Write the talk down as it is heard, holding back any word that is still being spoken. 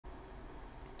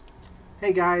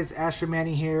Hey guys, Astro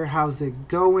here. How's it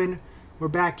going? We're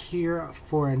back here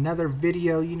for another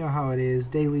video. You know how it is,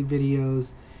 daily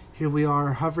videos. Here we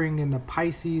are hovering in the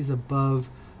Pisces above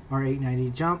our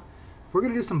 890 jump. We're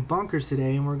going to do some bunkers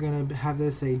today, and we're going to have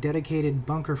this a dedicated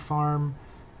bunker farm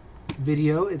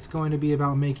video. It's going to be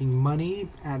about making money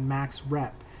at max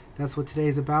rep. That's what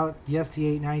today's about. Yes, the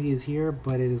 890 is here,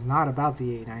 but it is not about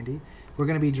the 890. We're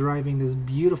going to be driving this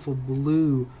beautiful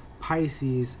blue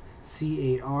Pisces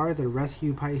C8R, the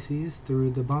rescue Pisces, through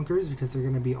the bunkers because they're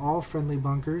going to be all friendly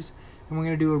bunkers, and we're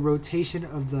going to do a rotation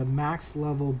of the max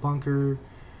level bunker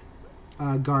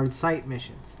guard site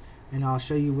missions, and I'll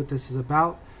show you what this is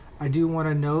about. I do want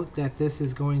to note that this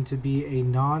is going to be a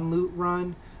non-loot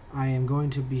run. I am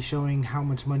going to be showing how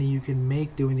much money you can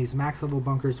make doing these max level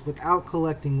bunkers without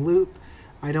collecting loot.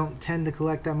 I don't tend to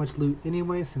collect that much loot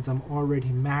anyway since I'm already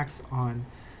max on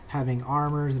having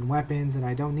armors and weapons, and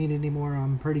I don't need it anymore.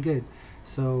 I'm pretty good.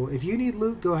 So if you need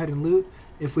loot, go ahead and loot.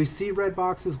 If we see red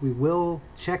boxes, we will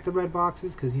check the red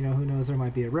boxes because, you know, who knows, there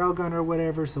might be a railgun or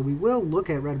whatever. So we will look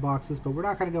at red boxes, but we're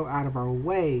not going to go out of our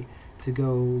way to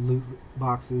go loot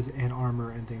boxes and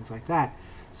armor and things like that.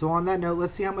 So on that note,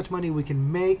 let's see how much money we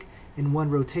can make in one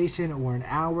rotation or an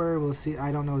hour. We'll see.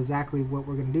 I don't know exactly what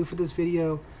we're going to do for this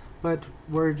video, but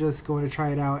we're just going to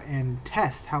try it out and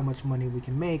test how much money we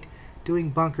can make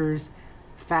doing bunkers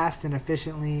fast and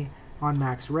efficiently on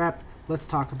max rep. Let's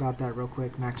talk about that real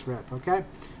quick. Max rep, okay?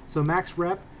 So max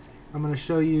rep, I'm going to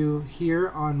show you here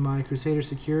on my Crusader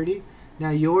security. Now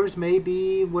yours may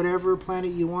be whatever planet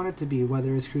you want it to be,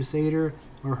 whether it's Crusader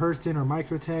or Hurston or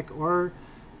Microtech or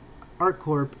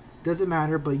ArcCorp, doesn't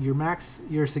matter, but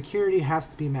your security has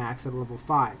to be max at level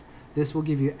 5. This will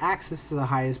give you access to the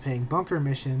highest paying bunker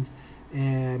missions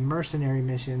and mercenary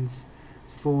missions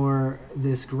for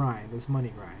this grind, this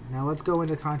money grind. Now let's go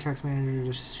into Contracts Manager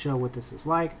to show what this is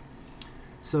like.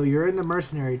 So you're in the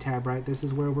mercenary tab, right? This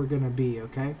is where we're gonna be,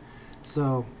 okay?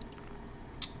 So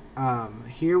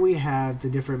here we have the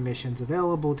different missions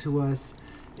available to us.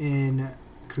 In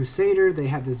Crusader, they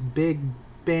have this big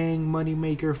bang money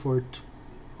maker for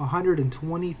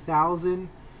 120,000.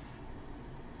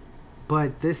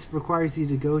 But this requires you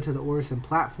to go to the Orison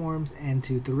platforms and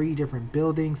to 3 different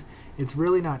buildings. It's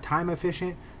really not time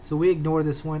efficient, so we ignore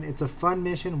this one. It's a fun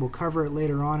mission. We'll cover it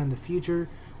later on in the future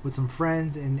with some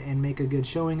friends and make a good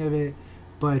showing of it.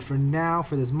 But for now,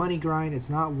 for this money grind, it's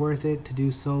not worth it to do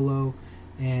solo.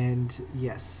 And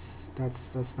yes,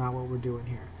 that's not what we're doing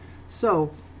here.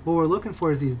 So what we're looking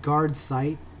for is these guard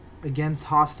site against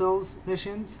hostiles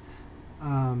missions.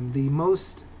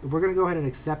 We're going to go ahead and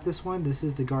accept this one. This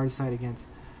is the guard site against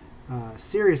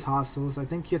serious hostiles. I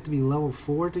think you have to be level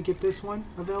 4 to get this one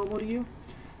available to you.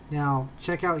 Now,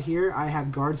 check out here. I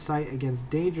have guard site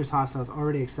against dangerous hostiles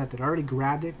already accepted. I already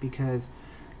grabbed it because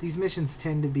these missions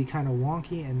tend to be kind of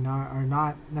wonky and are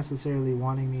not necessarily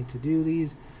wanting me to do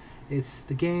these.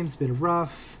 The game's been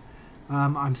rough.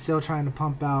 I'm still trying to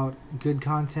pump out good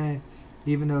content,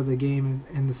 even though the game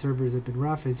and the servers have been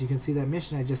rough. As you can see, that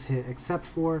mission I just hit accept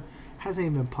for hasn't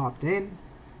even popped in.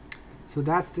 So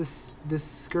that's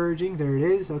discouraging. There it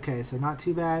is. Okay, so not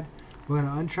too bad. We're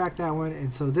going to untrack that one.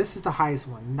 And so this is the highest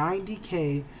one,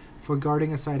 90k for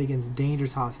guarding a site against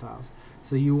dangerous hostiles.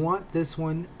 So you want this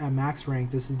one at max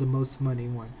rank. This is the most money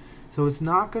one. So it's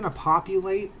not going to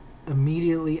populate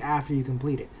immediately after you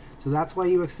complete it. So that's why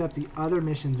you accept the other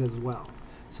missions as well.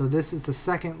 So this is the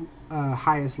second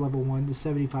highest level one, the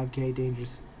 75k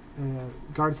dangerous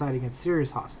guard site against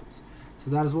serious hostiles. So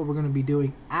that is what we're going to be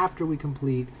doing after we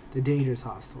complete the dangerous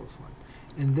hostiles one.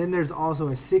 And then there's also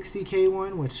a 60k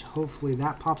one, which hopefully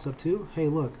that pops up too. Hey,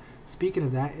 look, speaking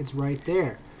of that, it's right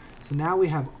there. So now we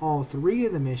have all 3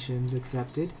 of the missions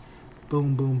accepted.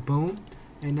 Boom, boom, boom.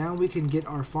 And now we can get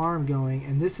our farm going.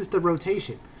 And this is the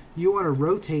rotation. You want to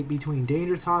rotate between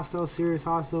dangerous hostiles, serious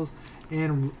hostiles,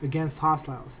 and against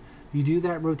hostiles. You do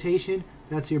that rotation,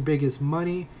 that's your biggest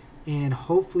money, and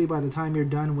hopefully by the time you're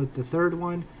done with the third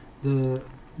one, the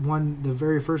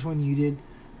very first one you did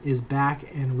is back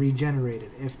and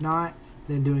regenerated. If not,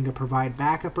 then doing a provide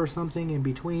backup or something in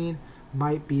between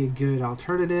might be a good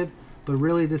alternative. But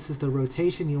really, this is the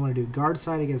rotation. You want to do guard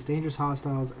site against dangerous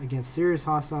hostiles, against serious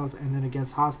hostiles, and then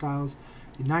against hostiles.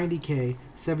 90k,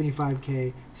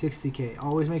 75k, 60k.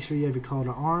 Always make sure you have your call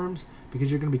to arms because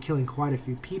you're going to be killing quite a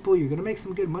few people. You're going to make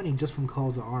some good money just from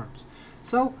calls to arms.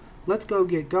 So let's go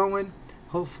get going.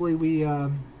 Hopefully we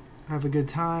have a good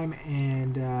time,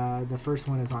 and the first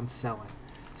one is on selling.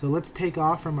 So let's take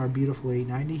off from our beautiful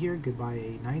 890 here. Goodbye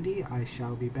 890. I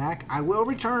shall be back. I will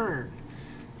return.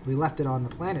 We left it on the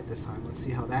planet this time. Let's see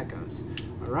how that goes.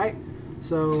 Alright,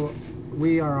 so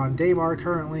we are on Daymar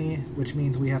currently, which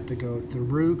means we have to go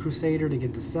through Crusader to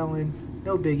get to Selin.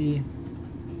 No biggie.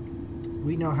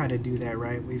 We know how to do that,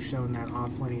 right? We've shown that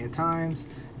off plenty of times.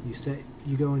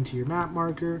 You go into your map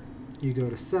marker, you go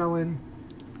to Selin,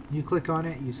 you click on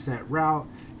it, you set route.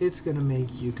 It's gonna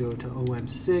make you go to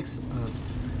OM6 of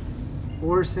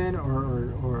Orison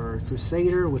or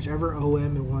Crusader, whichever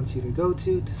OM it wants you to go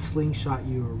to slingshot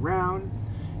you around,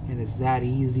 and it's that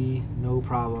easy, no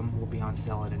problem. We'll be on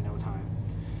Selin in no time.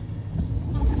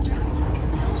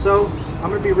 So I'm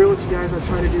gonna be real with you guys. I've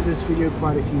tried to do this video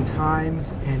quite a few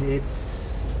times, and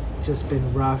it's just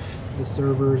been rough. The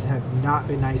servers have not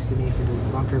been nice to me for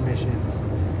doing bunker missions.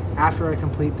 After I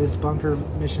complete this bunker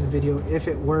mission video, if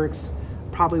it works,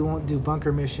 probably won't do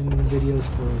bunker mission videos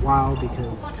for a while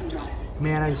because,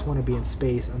 man, I just want to be in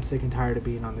space. I'm sick and tired of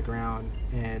being on the ground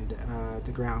and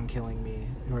the ground killing me,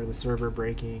 or the server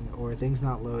breaking, or things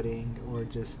not loading, or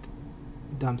just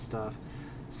dumb stuff.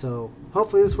 So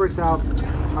hopefully this works out.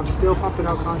 I'm still pumping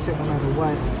out content no matter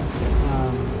what,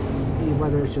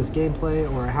 whether it's just gameplay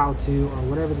or a how-to or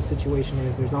whatever the situation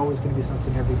is. There's always going to be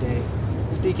something every day.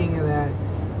 Speaking of that,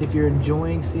 if you're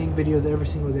enjoying seeing videos every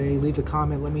single day, leave a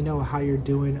comment. Let me know how you're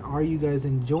doing. Are you guys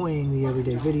enjoying the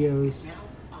everyday videos?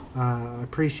 I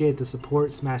appreciate the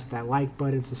support. Smash that like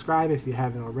button. Subscribe if you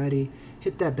haven't already.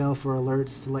 Hit that bell for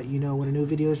alerts to let you know when a new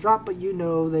video is dropped. But you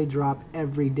know they drop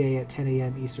every day at 10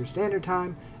 a.m. Eastern Standard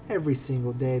Time. Every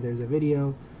single day there's a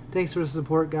video. Thanks for the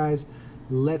support, guys.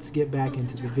 Let's get back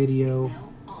into the video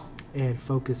and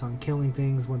focus on killing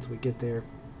things once we get there.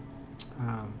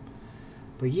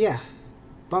 But yeah,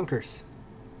 bunkers.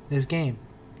 This game,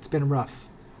 it's been rough.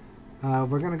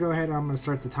 We're going to go ahead and I'm going to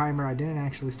start the timer. I didn't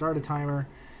actually start a timer,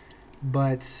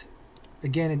 but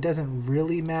again, it doesn't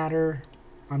really matter.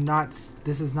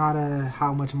 This is not a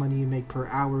how much money you make per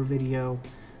hour video.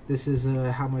 This is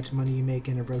a how much money you make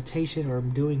in a rotation, or I'm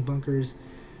doing bunkers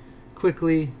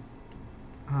quickly.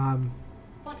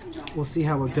 We'll see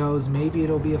how it goes. Maybe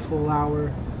it'll be a full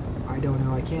hour. I don't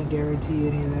know. I can't guarantee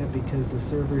any of that because the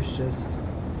servers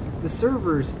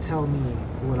tell me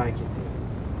what I can do.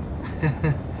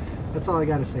 That's all I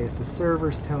gotta say is the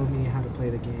servers tell me how to play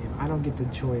the game. I don't get the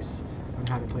choice on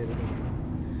how to play the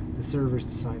game. The servers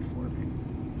decide for me.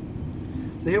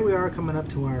 So here we are coming up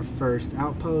to our first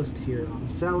outpost here on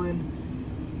Selin.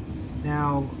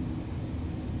 Now,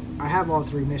 I have all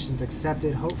 3 missions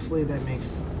accepted. Hopefully that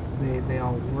makes they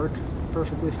all work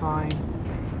perfectly fine.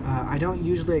 I don't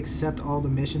usually accept all the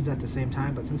missions at the same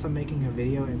time, but since I'm making a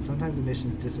video and sometimes the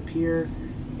missions disappear,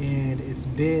 and it's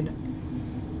been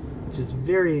just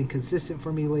very inconsistent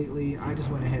for me lately, I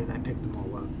just went ahead and I picked them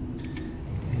all up.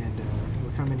 And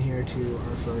we're coming here to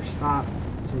our first stop,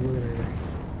 so we're going to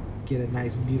get a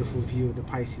nice beautiful view of the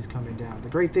Pisces coming down. The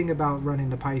great thing about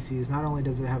running the Pisces, not only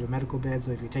does it have a medical bed,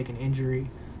 so if you take an injury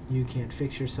you can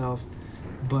fix yourself,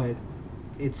 but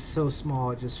it's so small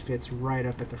it just fits right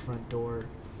up at the front door.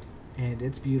 And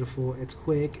it's beautiful, it's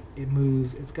quick, it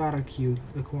moves, it's got a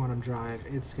quantum drive,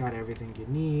 it's got everything you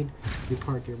need. You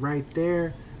park it right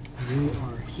there. We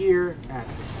are here at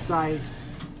the site.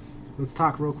 Let's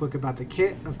talk real quick about the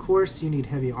kit. Of course, you need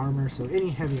heavy armor, so any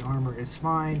heavy armor is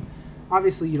fine.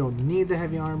 Obviously, you don't need the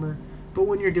heavy armor, but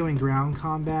when you're doing ground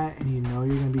combat, and you know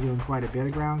you're going to be doing quite a bit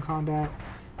of ground combat,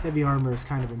 heavy armor is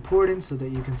kind of important so that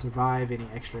you can survive any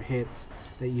extra hits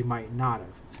that you might not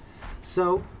have.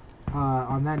 So,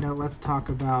 on that note, let's talk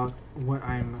about what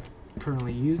I'm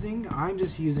currently using. I'm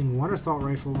just using 1 assault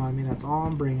rifle on me. That's all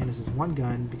I'm bringing. This is 1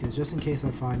 gun, because just in case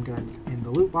I find guns in the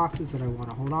loot boxes that I want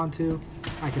to hold on to,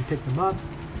 I can pick them up.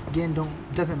 Again,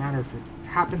 doesn't matter if it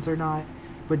happens or not,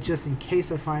 but just in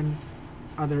case I find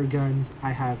other guns, I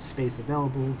have space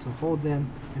available to hold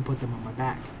them and put them on my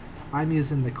back. I'm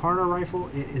using the Karna rifle.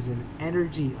 It is an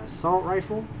energy assault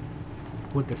rifle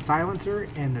with the silencer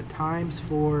and the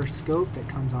 ×4 scope that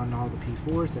comes on all the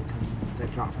P4s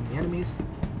that drop from the enemies.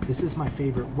 This is my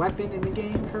favorite weapon in the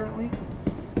game currently.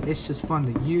 It's just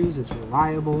fun to use, it's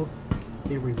reliable,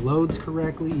 it reloads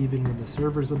correctly even when the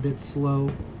server's a bit slow.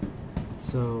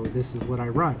 So this is what I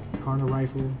run. Karna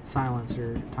rifle,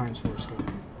 silencer, ×4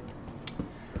 scope.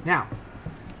 Now,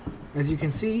 as you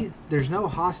can see, there's no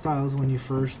hostiles when you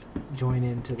first join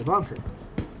into the bunker.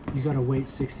 You gotta wait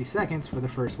 60 seconds for the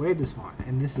first wave to spawn,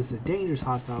 and this is the dangerous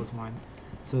hostiles one,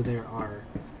 so there are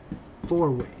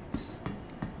 4 waves.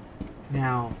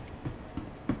 Now,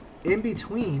 in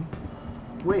between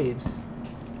waves,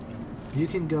 you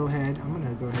can go ahead, I'm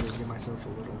gonna go ahead and give myself a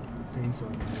little thing so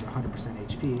I'm at 100%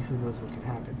 HP, who knows what could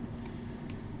happen.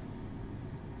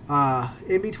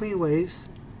 In between waves,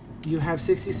 you have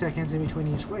 60 seconds in between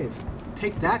each wave.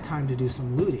 Take that time to do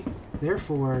some looting.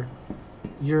 Therefore,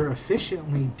 you're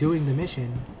efficiently doing the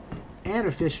mission and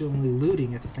efficiently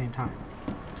looting at the same time.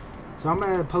 So I'm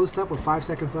going to post up with 5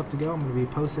 seconds left to go. I'm going to be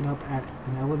posting up at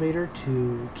an elevator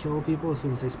to kill people as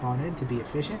soon as they spawn in to be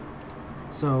efficient.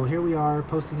 So here we are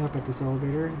posting up at this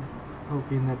elevator,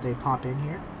 hoping that they pop in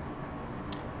here.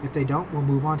 If they don't, we'll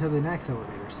move on to the next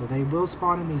elevator. So they will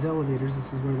spawn in these elevators.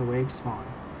 This is where the waves spawn.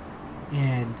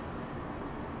 And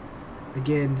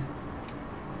again,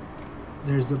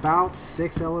 there's about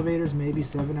 6 elevators, maybe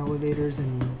 7 elevators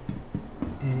in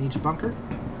each bunker.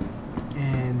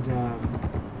 And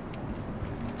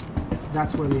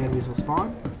that's where the enemies will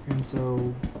spawn. And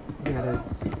so we gotta...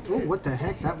 Oh, what the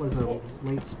heck? That was a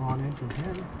late spawn in from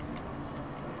him.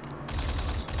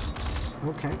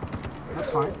 Okay,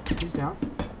 that's fine. He's down.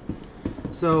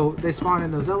 So they spawn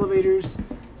in those elevators.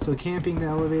 So camping the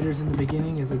elevators in the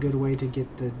beginning is a good way to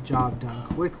get the job done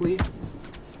quickly.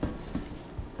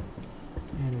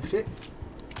 And if it...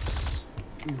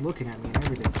 He's looking at me and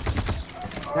everything.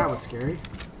 That was scary.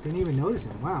 Didn't even notice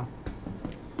him. Wow.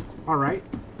 Alright.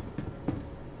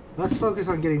 Let's focus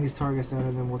on getting these targets done,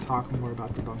 and then we'll talk more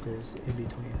about the bunkers in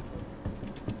between.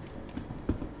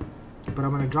 But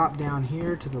I'm going to drop down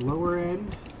here to the lower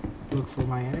end, look for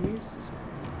my enemies.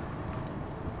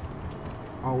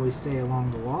 Always stay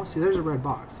along the wall. See, there's a red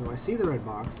box. So I see the red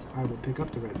box. I will pick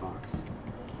up the red box.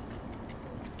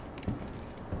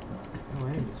 No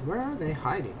enemies. Where are they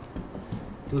hiding?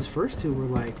 Those first two were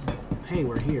like, hey,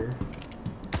 we're here.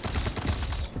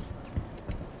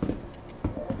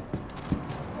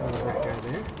 Was that guy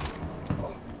there?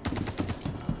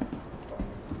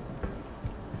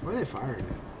 Where are they firing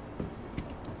at?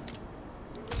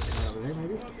 Over there,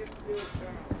 maybe?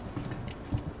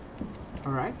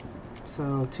 Alright.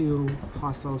 So, 2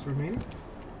 hostiles remaining.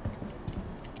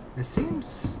 It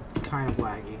seems kind of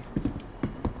laggy.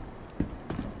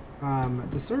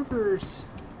 The server's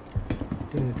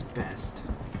doing its best,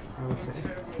 I would say.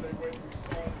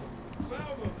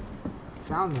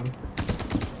 Found them.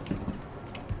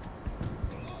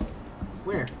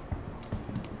 Where?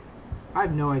 I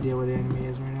have no idea where the enemy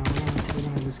is right now. We're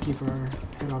gonna just keep our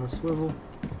head on a swivel.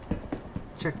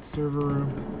 Check the server room.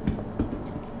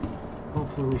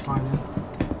 Hopefully we find them.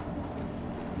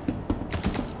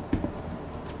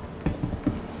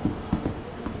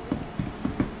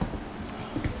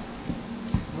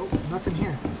 Nope, nothing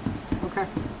here. Okay.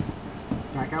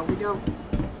 Back out we go.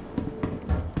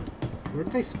 Where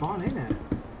did they spawn in at?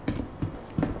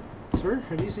 Sir,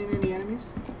 have you seen any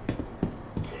enemies?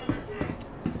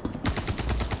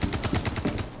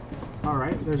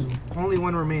 Alright, there's only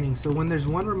 1 remaining. So when there's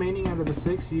 1 remaining out of the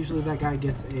 6, usually that guy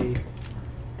gets a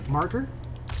marker.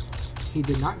 He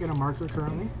did not get a marker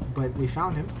currently, but we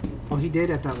found him. Oh, he did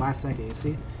at that last second, you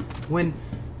see? When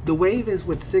the wave is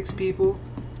with 6 people,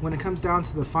 when it comes down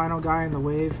to the final guy in the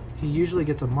wave, he usually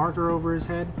gets a marker over his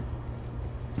head.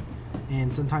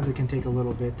 And sometimes it can take a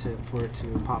little bit for it to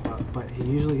pop up, but he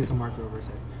usually gets a marker over his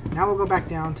head. Now we'll go back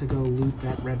down to go loot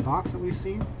that red box that we've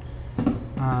seen.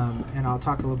 And I'll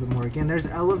talk a little bit more again. There's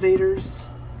elevators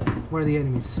where the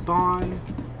enemies spawn,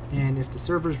 and if the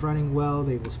server's running well,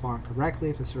 they will spawn correctly.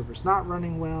 If the server's not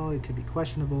running well, it could be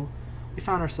questionable. We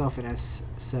found ourselves an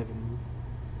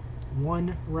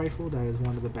S7-1 rifle. That is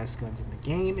one of the best guns in the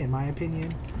game, in my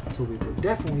opinion. So we will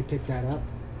definitely pick that up.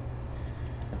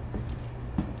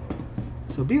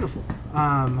 So beautiful.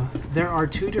 There are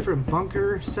 2 different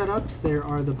bunker setups. There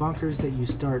are the bunkers that you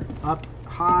start up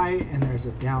high, and there's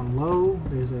a down low.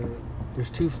 There's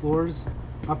 2 floors,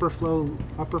 upper floor,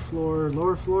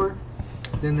 lower floor.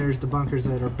 Then there's the bunkers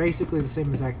that are basically the same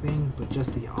exact thing, but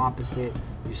just the opposite.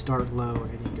 You start low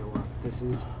and you go up. This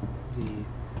is the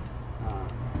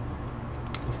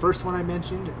first one I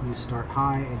mentioned. You start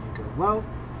high and you go low.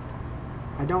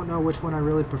 I don't know which one I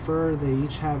really prefer. They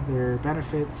each have their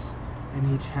benefits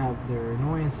and each have their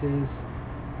annoyances.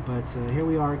 But here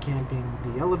we are camping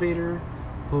the elevator,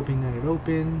 hoping that it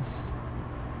opens.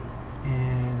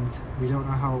 And we don't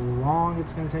know how long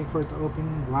it's going to take for it to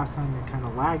open. Last time it kind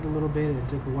of lagged a little bit and it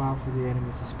took a while for the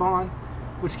enemies to spawn,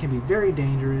 which can be very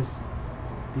dangerous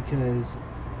because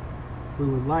we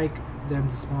would like them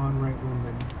to spawn right when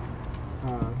the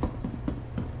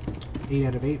 8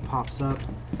 out of 8 pops up,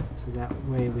 so that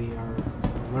way we are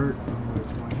alert on what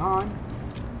is going on.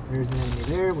 There's an enemy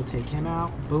there. We'll take him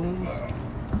out. Boom.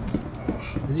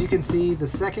 As you can see, the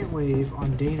second wave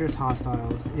on Dangerous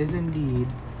Hostiles is indeed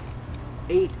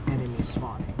 8 enemies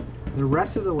spawning. The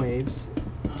rest of the waves,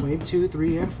 wave 2,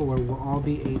 3, and 4, will all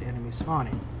be 8 enemies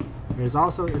spawning. It's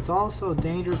also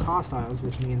Dangerous Hostiles,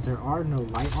 which means there are no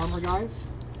light armor guys.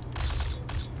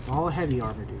 It's all heavy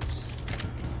armor dudes.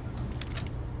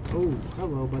 Oh,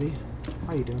 hello, buddy.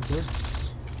 How you doing, sir?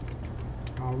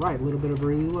 Alright, a little bit of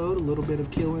reload, a little bit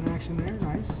of killing action there.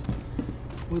 Nice.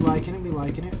 We liking it, we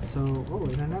liking it. So, oh,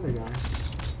 and another guy.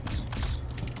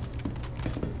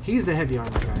 He's the heavy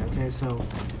armor guy, okay? So,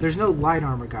 there's no light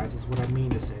armor guys, is what I mean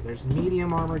to say. There's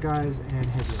medium armor guys and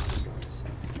heavy armor guys.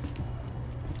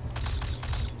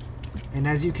 And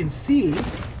as you can see,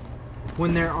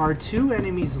 when there are 2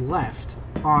 enemies left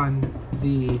on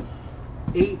the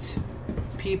 8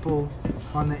 people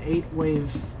on the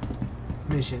 8-wave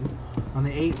mission, on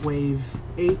the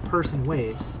 8-person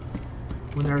waves,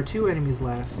 when there are 2 enemies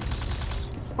left.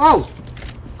 Oh!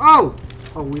 Oh!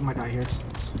 Oh, we might die here.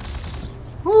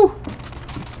 Whew!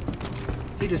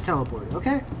 He just teleported.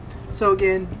 Okay. So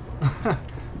again,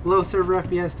 low server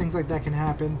FPS, things like that can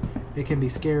happen. It can be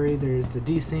scary. There's the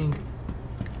desync.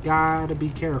 Gotta be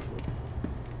careful.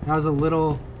 That was a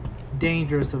little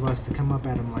dangerous of us to come up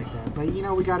at him like that. But you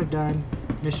know, we got it done.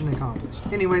 Mission accomplished.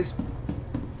 Anyways,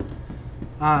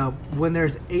 when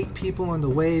there's 8 people in the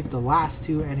wave, the last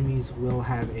 2 enemies will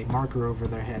have a marker over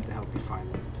their head to help you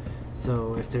find them.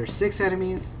 So if there's 6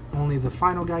 enemies, only the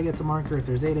final guy gets a marker. If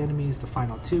there's 8 enemies, the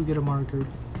final 2 get a marker.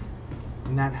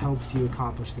 And that helps you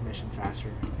accomplish the mission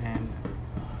faster and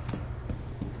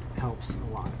helps a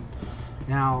lot.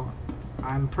 Now,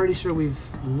 I'm pretty sure we've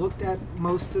looked at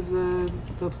most of the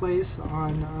place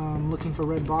on looking for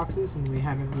red boxes, and we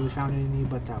haven't really found any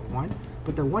but that one.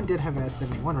 But the one did have a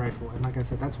S71 rifle, and like I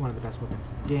said, that's one of the best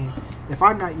weapons in the game. If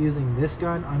I'm not using this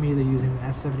gun, I'm either using the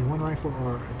S71 rifle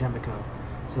or a Demico.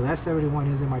 So the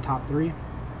S71 is in my top 3.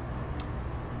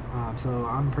 So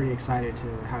I'm pretty excited to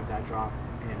have that drop,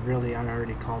 and really I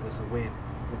already call this a win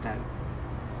with that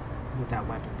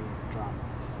weapon being dropped.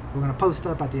 We're going to post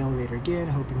up at the elevator again,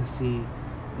 hoping to see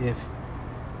if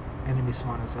enemies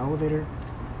spawn in this elevator.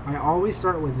 I always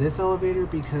start with this elevator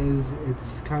because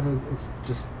it's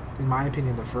just, in my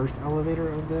opinion, the first elevator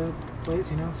of the place,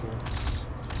 you know, so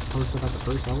post up at the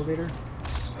first elevator.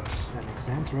 That makes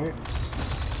sense, right?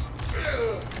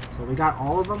 So we got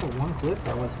all of them with one clip.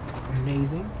 That was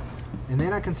amazing. And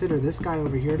then I consider this guy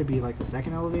over here to be like the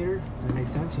second elevator. That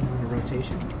makes sense, you know, in a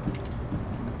rotation.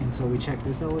 And so we check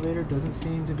this elevator. Doesn't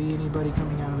seem to be anybody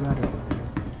coming out of that elevator.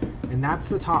 And that's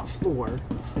the top floor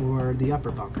for the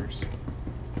upper bunkers.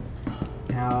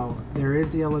 Now, there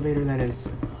is the elevator that is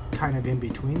kind of in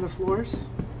between the floors,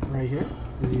 right here.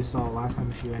 As you saw last time,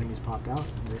 a few enemies popped out.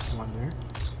 There's one there.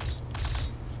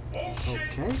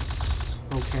 Okay.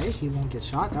 Okay, he won't get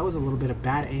shot. That was a little bit of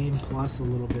bad aim plus a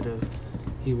little bit of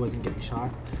he wasn't getting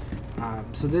shot.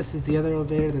 So this is the other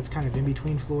elevator that's kind of in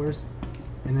between floors.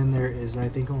 And then there is, I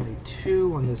think, only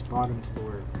 2 on this bottom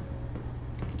floor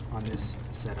on this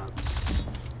setup.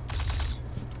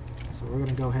 So we're going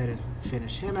to go ahead and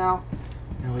finish him out.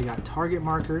 Now we got target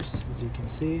markers, as you can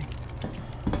see.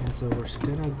 And so we're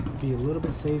going to be a little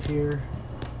bit safe here.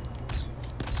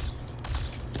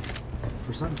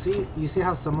 For some, see, you see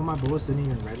how some of my bullets didn't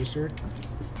even register?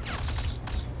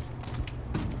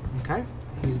 Okay,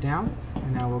 he's down.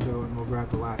 And now we'll go and we'll grab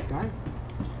the last guy.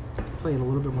 Play it a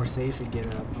little bit more safe and get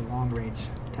a long-range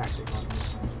tactic on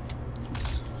this one.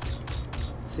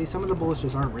 See, some of the bullets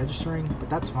just aren't registering, but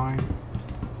that's fine.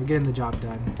 We're getting the job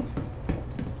done.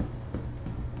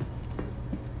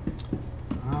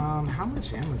 How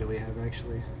much ammo do we have,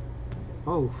 actually?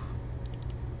 Oh.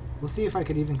 We'll see if I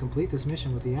could even complete this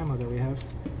mission with the ammo that we have.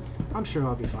 I'm sure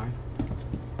I'll be fine.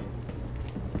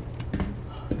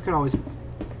 I could always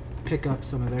pick up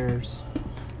some of theirs.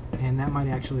 And that might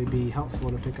actually be helpful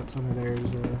to pick up some of theirs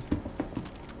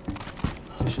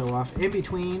to show off. In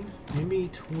between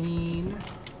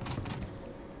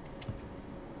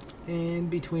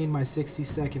my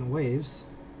 60-second waves,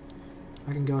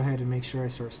 I can go ahead and make sure I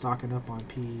start stocking up on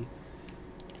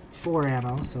P4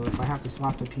 ammo. So if I have to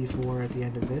swap to P4 at the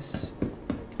end of this,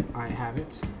 I have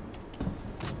it.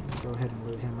 Go ahead and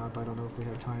loot him up. I don't know if we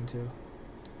have time to. I'm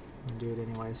gonna do it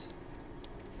anyways.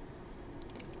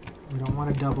 We don't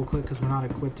want to double click because we're not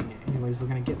equipping it. Anyways, we're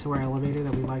going to get to our elevator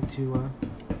that we like to...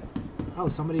 Oh,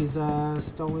 somebody's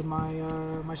stolen my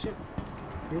my ship.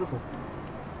 Beautiful.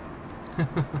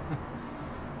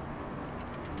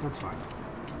 That's fine.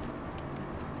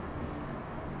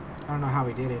 I don't know how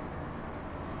he did it.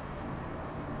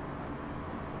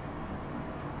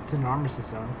 It's an armistice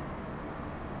zone.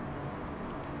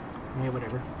 Yeah,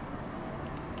 whatever.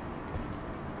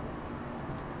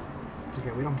 It's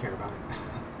okay, we don't care about it.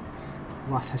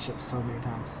 Lost that ship so many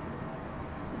times.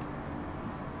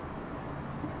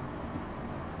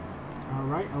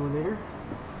 Alright, elevator.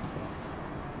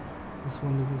 This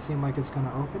one doesn't seem like it's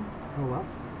gonna open. Oh well.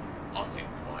 I think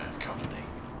we might have company.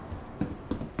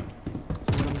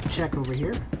 So we're gonna check over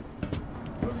here.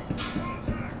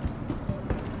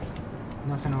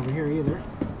 Nothing over here either.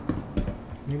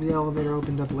 Maybe the elevator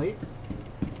opened up late?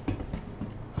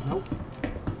 Nope.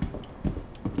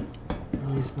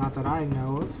 At least not that I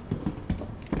know of.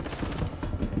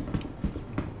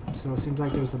 So it seems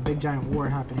like there's a big giant war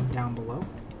happening down below.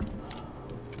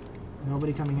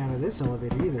 Nobody coming out of this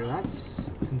elevator either. That's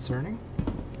concerning.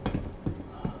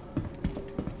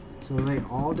 So are they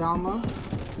all down low?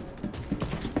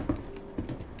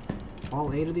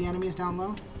 All 8 of the enemies down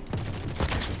low?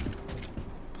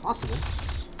 Possible.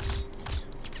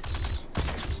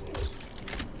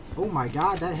 Oh my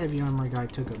god, that heavy armor guy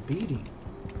took a beating.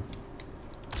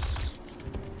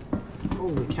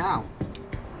 Holy cow.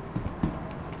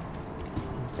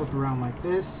 I'll flip around like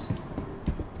this.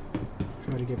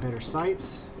 Try to get better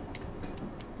sights.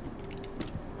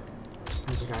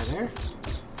 There's a guy there.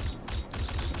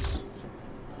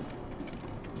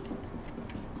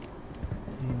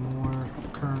 Any more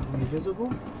currently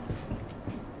visible?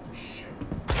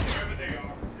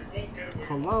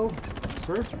 Hello,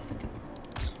 sir?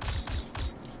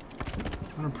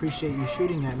 I don't appreciate you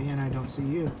shooting at me and I don't see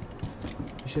you. You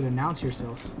should announce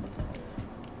yourself.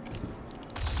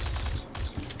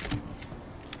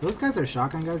 Those guys are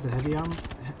shotgun guys, the heavy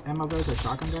ammo guys are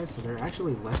shotgun guys, so they're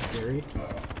actually less scary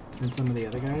than some of the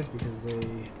other guys because they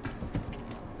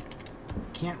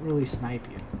can't really snipe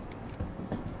you.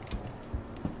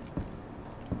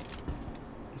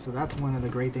 So that's one of the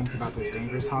great things about this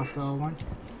dangerous hostile one.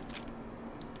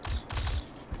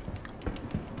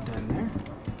 Done there.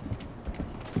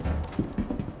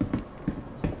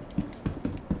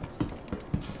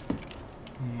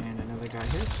 And another guy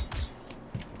here.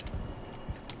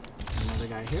 Another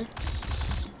guy here.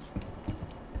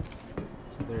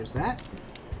 So there's that.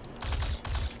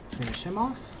 Finish him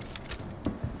off.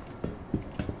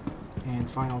 And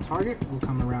final target will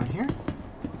come around here.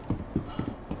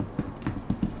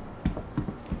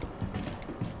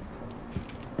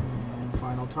 And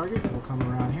final target will come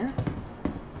around here.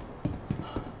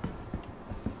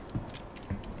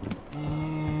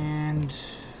 And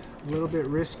a little bit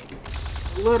risky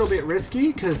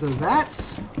because of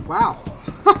that. Wow.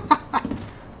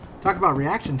 Talk about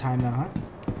reaction time though, huh?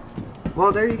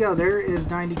 Well, there you go. There is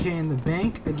 90k in the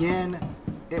bank. Again,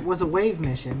 it was a wave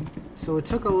mission, so it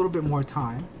took a little bit more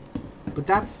time, but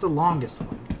that's the longest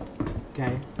one.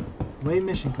 Okay, wave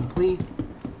mission complete,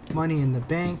 money in the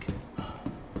bank,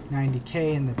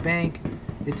 90k in the bank.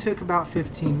 It took about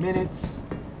 15 minutes,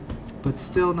 but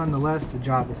still, nonetheless, the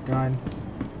job is done.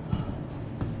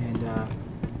 And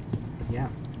yeah,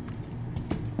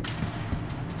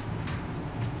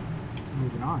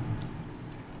 moving on.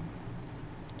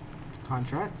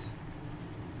 Contract.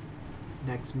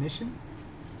 Next mission.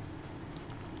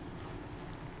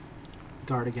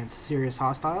 Guard against serious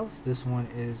hostiles. This one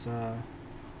is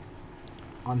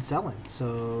on selling,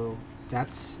 so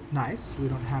that's nice. We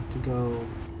don't have to go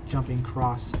jumping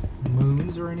across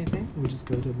moons or anything. We just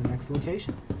go to the next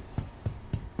location.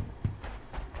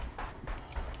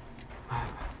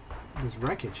 There's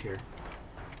wreckage here.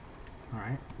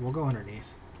 Alright, we'll go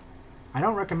underneath. I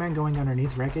don't recommend going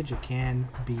underneath wreckage. It can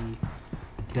be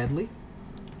deadly,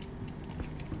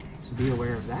 so be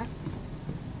aware of that.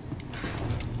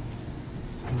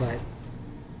 But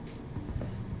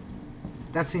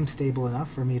that seems stable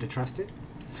enough for me to trust it.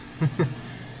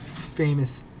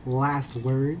 Famous last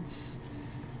words.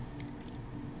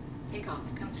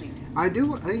 Takeoff complete.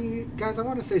 Guys, I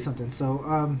want to say something.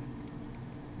 So,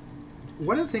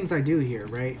 one of the things I do here,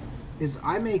 right, is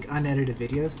I make unedited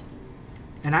videos,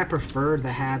 and I prefer to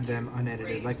have them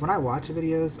unedited. Like when I watch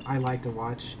videos, I like to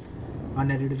watch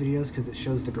unedited videos because it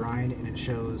shows the grind and it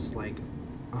shows like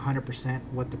 100%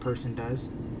 what the person does,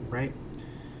 right?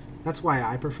 That's why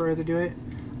I prefer to do it.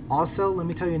 Also, let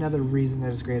me tell you another reason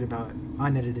that is great about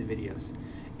unedited videos.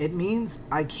 It means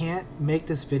I can't make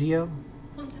this video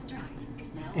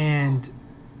and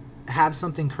have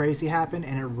something crazy happen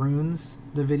and it ruins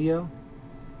the video,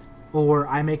 or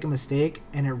I make a mistake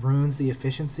and it ruins the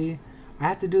efficiency. I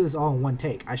have to do this all in one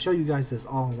take. I show you guys this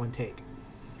all in one take,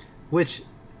 which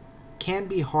can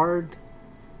be hard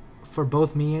for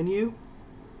both me and you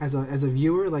as a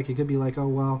viewer. Like, it could be like, oh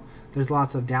well, there's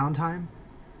lots of downtime,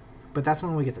 but that's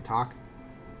when we get to talk.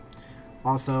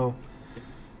 Also,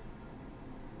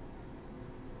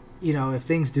 you know, if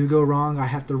things do go wrong, I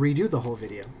have to redo the whole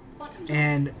video,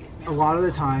 and a lot of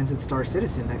the times it's Star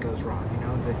Citizen that goes wrong. You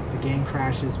know, the game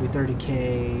crashes, we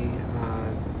 30k,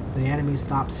 the enemies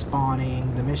stop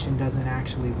spawning, the mission doesn't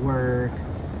actually work.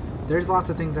 There's lots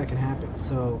of things that can happen.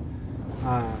 So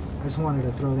I just wanted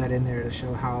to throw that in there to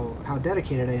show how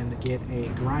dedicated I am to get a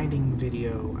grinding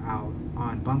video out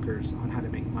on bunkers on how to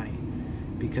make money.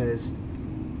 Because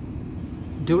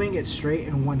doing it straight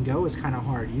in one go is kind of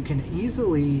hard. You can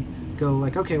easily go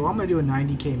like, okay, well, I'm going to do a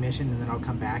 90k mission and then I'll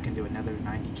come back and do another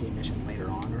 90k mission later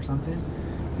on or something.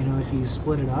 You know, if you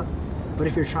split it up. But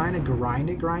if you're trying to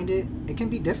grind it, it can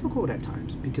be difficult at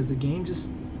times because the game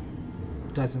just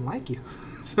doesn't like you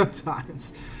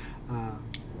sometimes.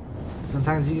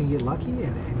 Sometimes you can get lucky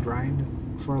and grind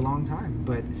for a long time,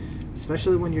 but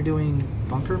especially when you're doing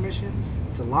bunker missions,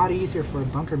 it's a lot easier for a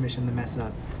bunker mission to mess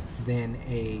up than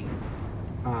a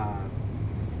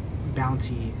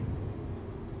bounty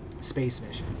space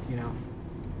mission, you know?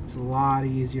 It's a lot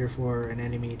easier for an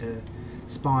enemy to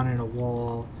spawn in a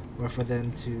wall or for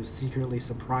them to secretly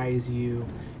surprise you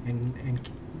and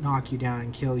knock you down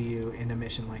and kill you in a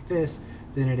mission like this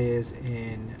than it is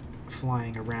in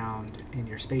flying around in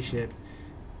your spaceship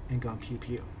and going pew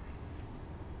pew.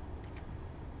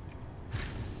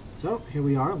 So here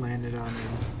we are, landed on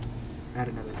at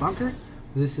another bunker.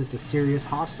 This is the serious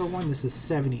hostile one. This is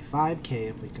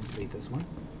 75k if we complete this one.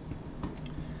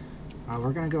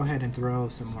 We're gonna go ahead and throw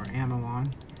some more ammo on,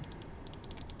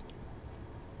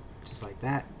 just like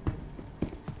that.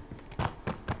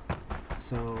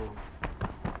 So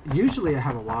usually I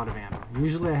have a lot of ammo.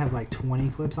 Usually I have like 20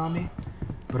 clips on me,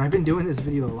 but I've been doing this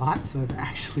video a lot, so I've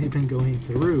actually been going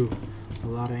through a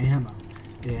lot of ammo,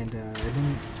 and I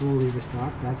didn't fully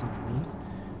restock. That's on me.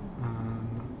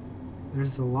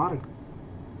 There's a lot of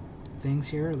things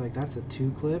here, like that's a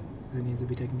 2 clip that needs to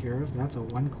be taken care of. That's a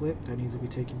 1 clip that needs to be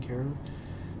taken care of.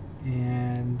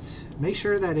 And make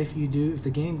sure that if the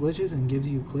game glitches and gives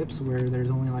you clips where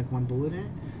there's only like 1 bullet in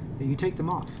it, that you take them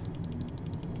off.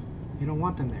 You don't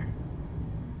want them there.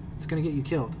 It's gonna get you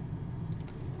killed.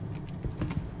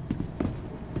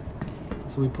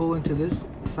 So we pull into this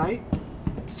site,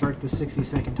 start the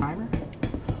 60-second timer,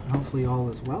 and hopefully all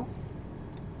is well.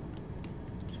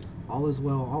 All is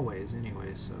well always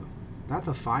anyways, so that's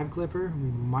a 5 clipper. We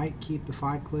might keep the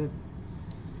 5 clip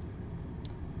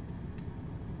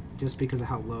just because of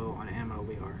how low on ammo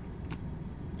we are.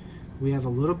 We have a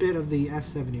little bit of the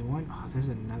S71. Oh, there's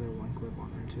another 1 clip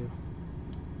on there too.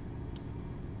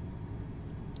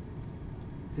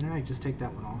 Didn't I just take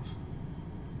that one off?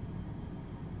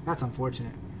 That's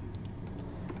unfortunate.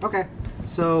 Okay,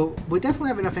 so we definitely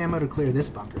have enough ammo to clear this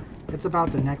bunker. It's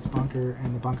about the next bunker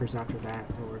and the bunkers after that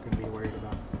that we're going to be worried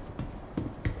about.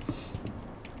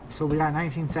 So we got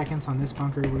 19 seconds on this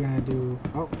bunker. We're going to do...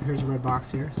 Oh, here's a red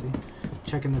box here. See?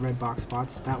 Checking the red box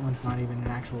spots. That one's not even an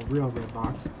actual real red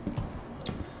box.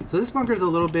 So this bunker's a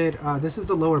little bit... this is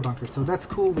the lower bunker. So that's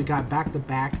cool. We got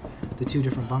back-to-back the 2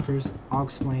 different bunkers. I'll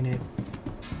explain it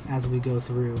as we go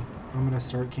through. I'm going to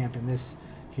start camping this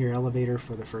here elevator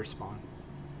for the first spawn.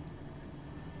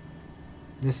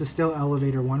 This is still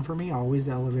elevator 1 for me. Always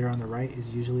the elevator on the right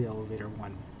is usually elevator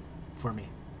 1 for me,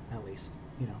 at least.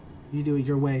 You know, you do it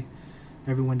your way.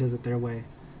 Everyone does it their way.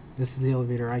 This is the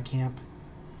elevator I camp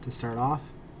to start off.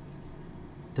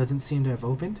 Doesn't seem to have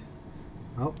opened.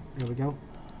 Oh, there we go.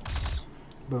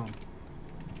 Boom.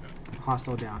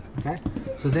 Hostile down. Okay.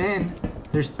 So then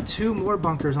there's 2 more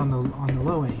bunkers on the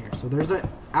low end here. So there's an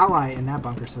ally in that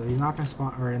bunker, so he's not going to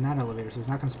spawn, or in that elevator, so he's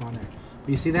not going to spawn there.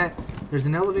 But you see that? There's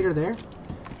an elevator there,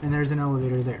 and there's an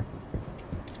elevator there.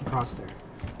 Across there.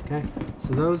 Okay?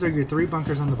 So those are your 3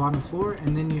 bunkers on the bottom floor,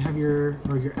 and then you have your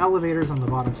elevators on the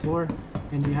bottom floor,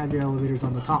 and you have your elevators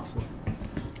on the top floor.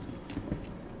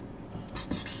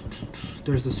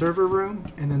 There's the server room,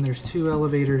 and then there's 2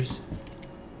 elevators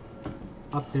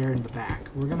up there in the back.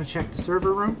 We're going to check the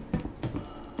server room.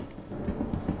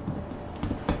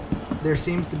 There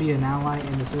seems to be an ally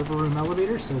in the server room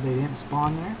elevator, so they didn't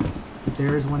spawn there. But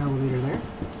there is 1 elevator there.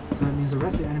 So that means the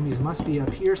rest of the enemies must be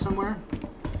up here somewhere.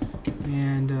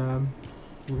 And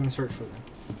we're going to search for them.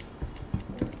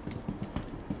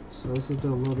 So this is a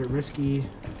little bit risky,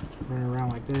 running around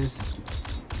like this.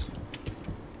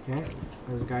 Okay,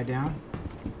 there's a guy down.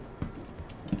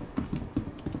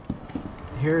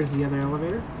 Here's the other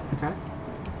elevator. Okay.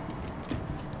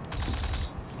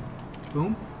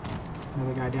 Boom.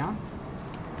 Another guy down.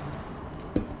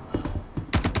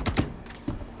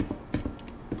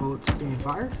 Bullets being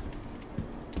fired.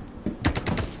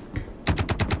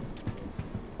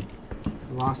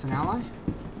 We lost an ally.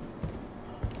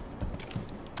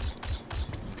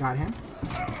 Got him.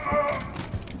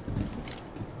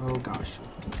 Oh gosh.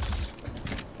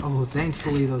 Oh,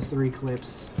 thankfully those 3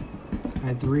 clips. I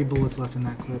had 3 bullets left in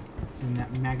that clip, in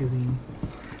that magazine.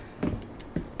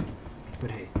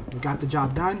 But hey, we got the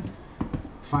job done.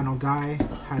 Final guy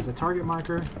has a target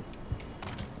marker.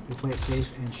 We play it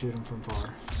safe and shoot him from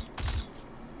far.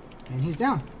 And he's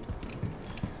down.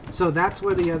 So that's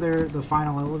where the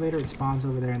final elevator, it spawns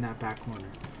over there in that back corner.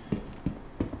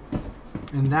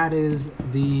 and that is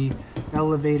the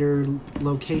elevator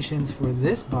locations for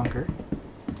this bunker.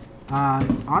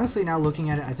 Honestly, now looking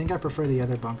at it, I think I prefer the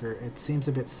other bunker. It seems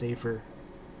a bit safer.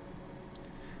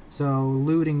 So,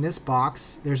 looting this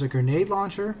box, there's a grenade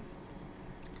launcher,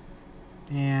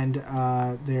 and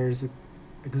there's an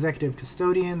executive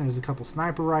custodian, there's a couple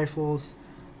sniper rifles.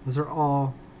 Those are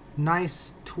all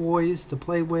nice toys to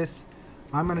play with.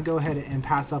 I'm going to go ahead and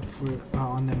pass up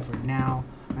on them for now.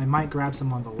 I might grab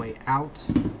some on the way out,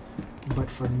 but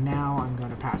for now I'm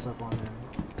going to pass up on them.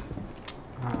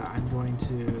 I'm going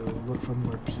to look for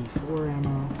more P4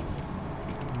 ammo.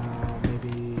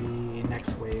 Maybe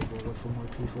next wave we'll look for more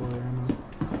P4 ammo.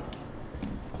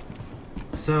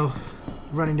 So,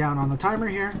 running down on the timer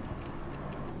here.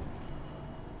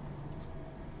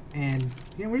 And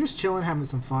yeah, we're just chilling, having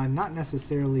some fun. Not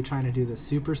necessarily trying to do the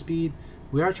super speed.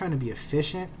 We are trying to be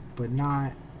efficient, but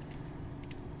not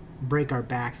break our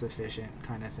backs efficient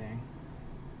kind of thing.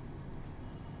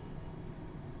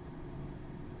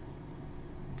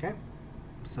 Okay,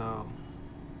 so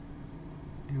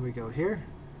here we go here.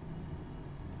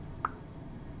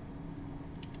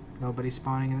 Nobody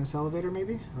spawning in this elevator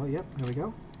maybe? Oh, yep, there we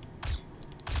go.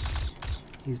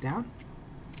 He's down.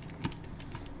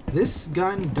 This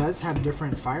gun does have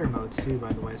different fire modes too,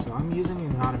 by the way, so I'm using it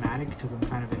in automatic because I'm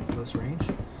kind of in close range.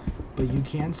 But you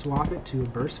can swap it to a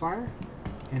burst fire,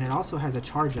 and it also has a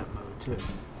charge up mode too.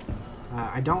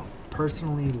 I don't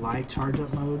personally like charge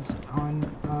up modes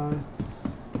on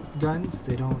guns.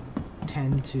 They don't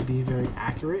tend to be very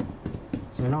accurate,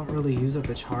 so I don't really use up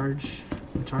the charge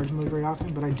mode very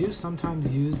often. But I do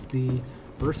sometimes use the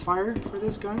burst fire for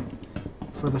this gun,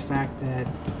 for the fact that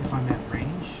if I'm at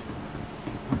range,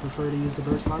 I prefer to use the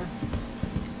burst fire.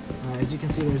 As you can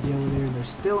see, there's the elevator. There's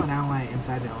still an ally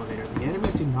inside the elevator. The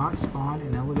enemies do not spawn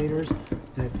in elevators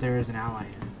that there is an ally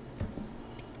in.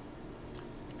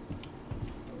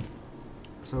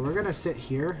 So we're going to sit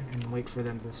here and wait for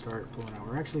them to start pulling out.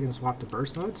 We're actually going to swap to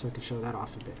burst mode so I can show that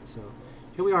off a bit. So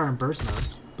here we are in burst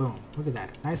mode. Boom. Look at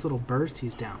that. Nice little burst.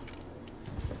 He's down.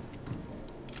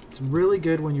 It's really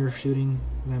good when you're shooting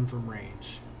them from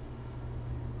range.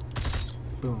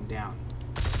 Boom. Down.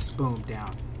 Boom,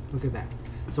 down. Look at that.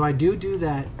 So I do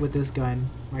that with this gun,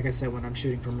 like I said, when I'm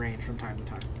shooting from range from time to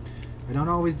time. I don't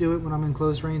always do it when I'm in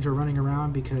close range or running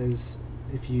around, because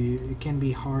it can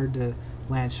be hard to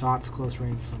land shots close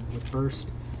range with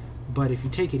burst. But if you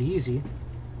take it easy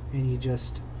and you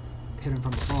just hit them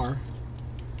from afar,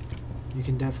 you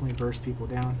can definitely burst people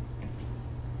down.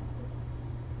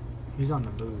 He's on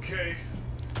the move. Okay,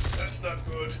 that's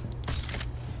not good.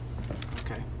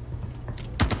 Okay.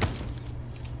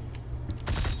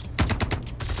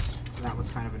 That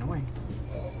was kind of annoying.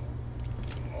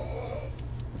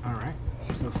 Alright,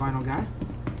 so final guy.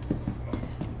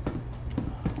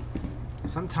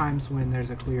 Sometimes when there's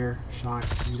a clear shot,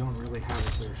 you don't really have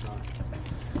a clear shot.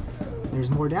 There's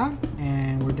more down,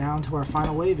 and we're down to our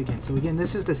final wave again. So again,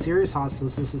 this is the serious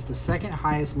hostiles. This is the second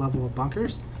highest level of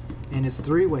bunkers, and it's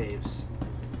 3 waves.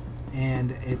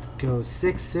 And it goes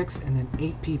 6, 6, and then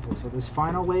 8 people. So this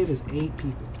final wave is 8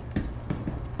 people.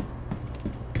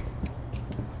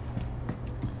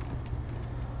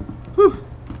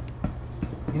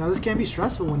 You know, this can be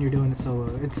stressful when you're doing it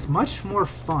solo. It's much more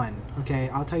fun, okay?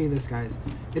 I'll tell you this, guys.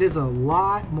 It is a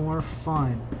lot more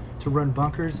fun to run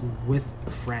bunkers with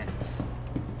friends.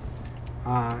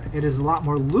 It is a lot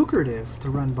more lucrative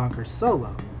to run bunkers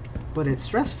solo, but it's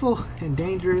stressful and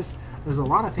dangerous. There's a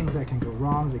lot of things that can go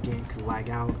wrong. The game could lag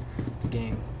out.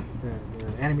 The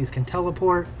enemies can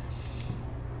teleport.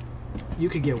 You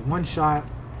could get one shot.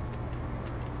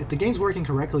 If the game's working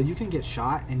correctly, you can get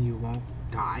shot and you won't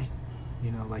die. You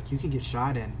know, like, you can get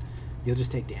shot and you'll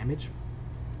just take damage.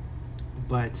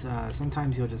 But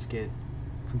sometimes you'll just get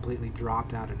completely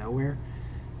dropped out of nowhere,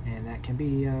 and that can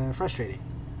be frustrating.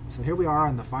 So here we are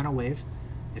on the final wave,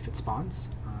 if it spawns.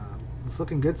 It's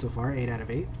looking good so far, 8 out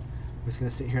of 8. We're just going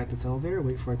to sit here at this elevator,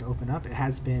 wait for it to open up. It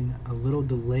has been a little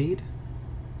delayed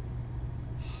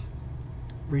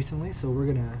recently, so we're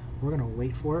gonna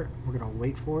wait for it. We're gonna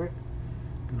wait for it.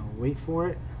 Gonna wait for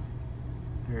it.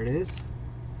 There it is.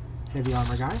 Heavy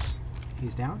armor guy.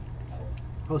 He's down.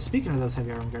 Oh, speaking of those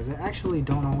heavy armor guys, they actually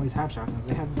don't always have shotguns.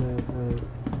 They have the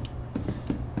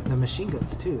machine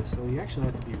guns too, so you actually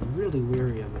have to be really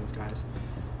wary of those guys.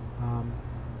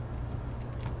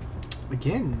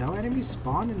 Again, no enemies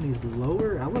spawn in these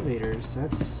lower elevators.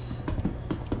 That's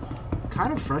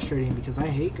kind of frustrating because I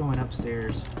hate going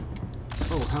upstairs.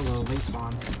 Oh, hello, late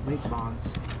spawns. Late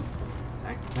spawns.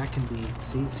 That can be...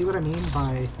 See what I mean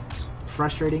by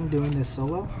frustrating doing this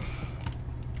solo?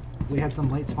 We had some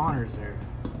late spawners there.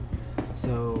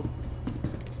 So,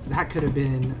 that could have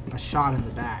been a shot in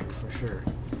the back for sure.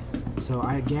 So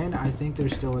I think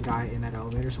there's still a guy in that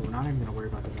elevator, so we're not even going to worry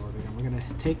about the elevator. We're going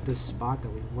to take the spot that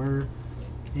we were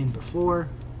in before,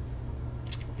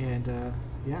 and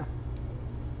yeah,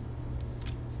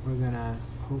 we're going to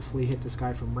hopefully hit this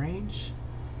guy from range.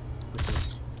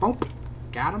 Bump!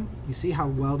 Got him. You see how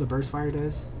well the burst fire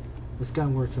does? This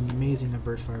gun works amazing in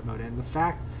burst fire mode, and the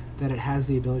fact that it has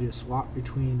the ability to swap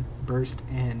between burst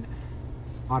and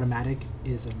automatic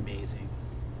is amazing.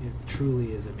 It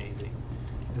truly is amazing.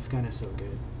 This gun is so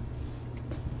good.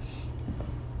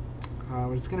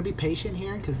 We're just going to be patient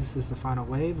here because this is the final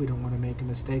wave. We don't want to make a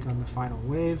mistake on the final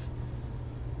wave.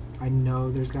 I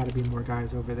know there's got to be more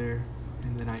guys over there,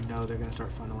 and then I know they're going to start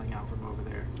funneling out from over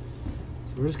there.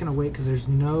 So we're just going to wait because there's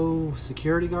no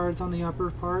security guards on the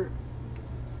upper part.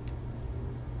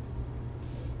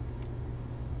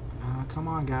 Come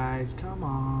on, guys. Come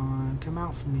on. Come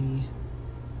out for me.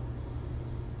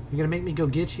 You're going to make me go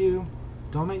get you?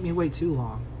 Don't make me wait too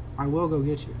long. I will go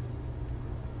get you.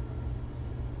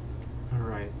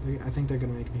 Alright. I think they're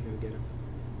going to make me go get him.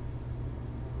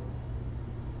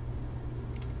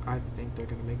 I think they're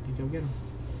going to make me go get him.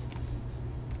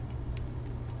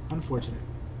 Unfortunate.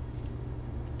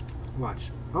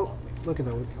 Watch. Oh, look at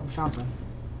that. We found some.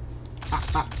 Ah,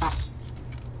 ah, ah.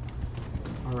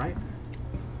 Alright.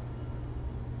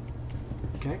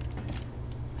 Okay.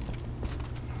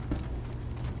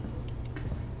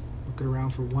 Looking around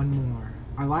for one more.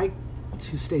 I like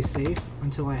to stay safe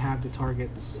until I have the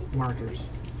target's markers.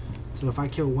 So if I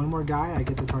kill one more guy, I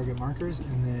get the target markers,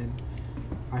 and then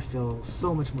I feel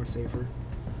so much more safer.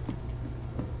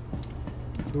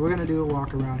 So we're gonna do a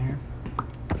walk around here.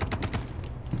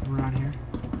 Around here.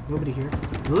 Nobody here.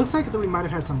 It looks like that we might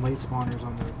have had some late spawners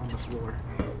on the floor.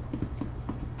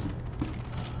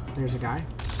 There's a guy.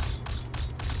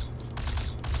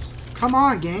 Come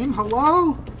on, game.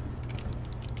 Hello?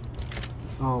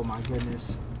 Oh my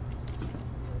goodness.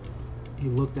 He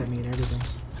looked at me and everything.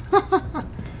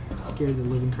 Scared the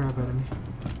living crap out of me.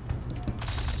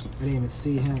 I didn't even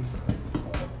see him.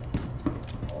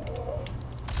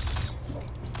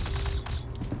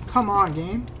 Come on,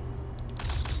 game.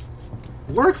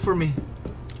 Work for me.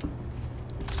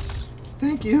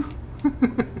 Thank you.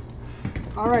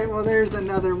 Alright, well there's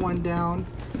another one down.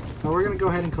 We're going to go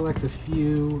ahead and collect a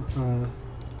few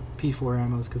P4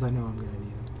 ammos because I know I'm going to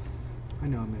need them. I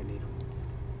know I'm going to need them.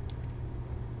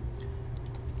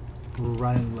 We're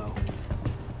running low.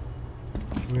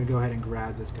 We're going to go ahead and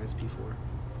grab this guy's P4.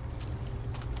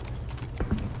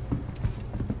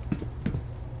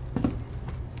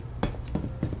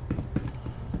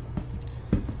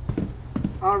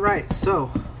 Alright,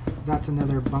 so that's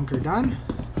another bunker done.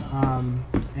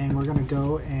 And we're going to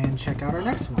go and check out our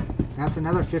next one. That's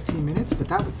another 15 minutes, but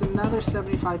that was another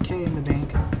 75k in the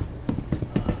bank.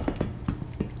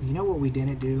 You know what we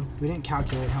didn't do? We didn't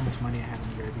calculate how much money I had in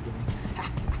the very beginning.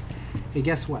 Hey,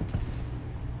 guess what?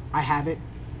 I have it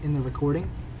in the recording,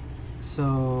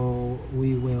 so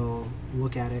we will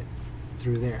look at it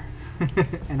through there.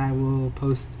 And I will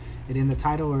post it in the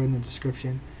title or in the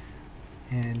description.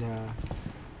 And,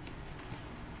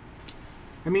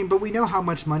 I mean, but we know how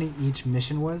much money each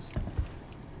mission was.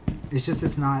 It's just,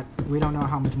 it's not, we don't know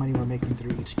how much money we're making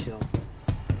through each kill.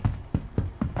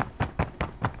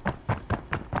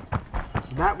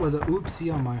 So that was a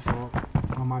oopsie on my fault,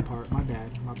 on my part, my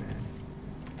bad.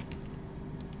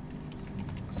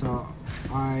 So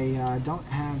I don't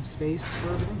have space for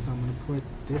everything, so I'm going to put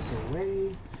this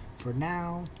away for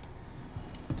now.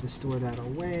 Just store that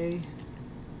away.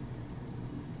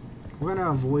 We're going to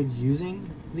avoid using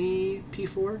the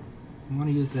P4. I'm going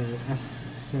to use the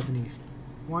S71.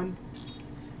 And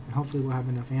hopefully we'll have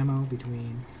enough ammo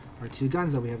between our two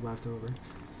guns that we have left over.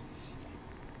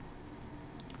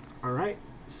 Alright,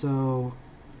 so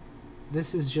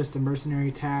this is just a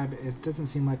mercenary tab. It doesn't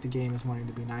seem like the game is wanting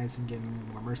to be nice and getting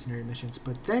more mercenary missions,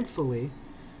 but thankfully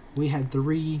we had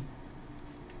 3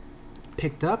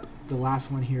 picked up. The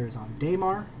last one here is on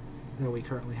Daymar that we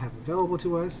currently have available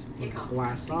to us.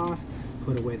 Blast off,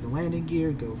 put away the landing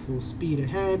gear, go full speed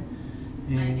ahead,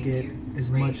 and get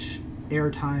as much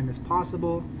airtime as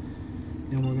possible.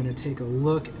 Then we're going to take a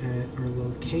look at our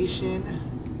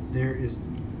location. There is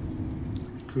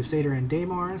Crusader and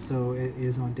Daymar, so it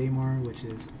is on Daymar, which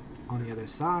is on the other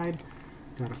side.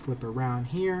 Got to flip around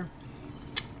here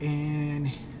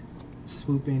and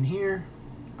swoop in here,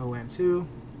 OM2,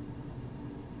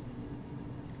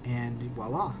 and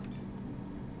voila.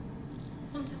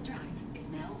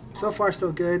 So far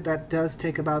so good. That does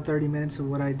take about 30 minutes of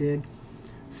what I did.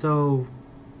 So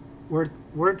we're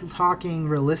talking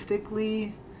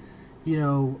realistically, you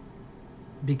know,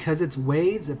 because it's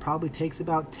waves, it probably takes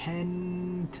about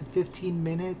 10 to 15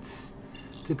 minutes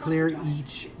to clear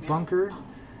each bunker.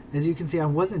 As you can see, I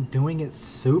wasn't doing it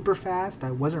super fast.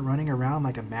 I wasn't running around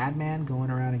like a madman, going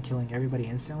around and killing everybody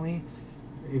instantly.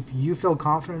 If you feel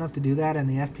confident enough to do that and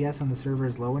the FPS on the server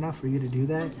is low enough for you to do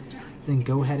that, then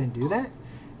go ahead and do that.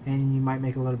 And you might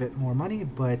make a little bit more money,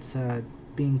 but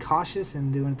being cautious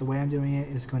and doing it the way I'm doing it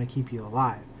is going to keep you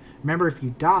alive. Remember, if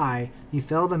you die, you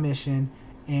fail the mission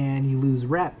and you lose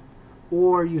rep,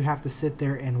 or you have to sit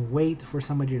there and wait for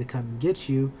somebody to come get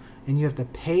you, and you have to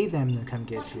pay them to come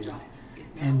get you.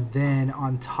 And then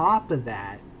on top of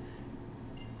that,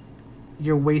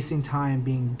 you're wasting time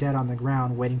being dead on the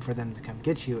ground waiting for them to come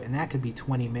get you, and that could be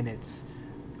 20 minutes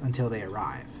until they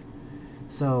arrive.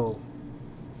 So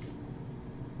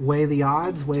weigh the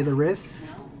odds, weigh the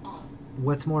risks.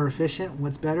 What's more efficient?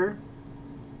 What's better?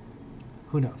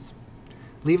 Who knows?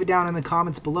 Leave it down in the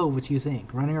comments below what you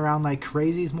think. Running around like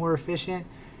crazy is more efficient,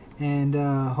 and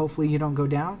hopefully you don't go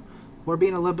down, or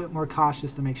being a little bit more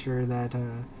cautious to make sure that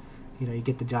you know, you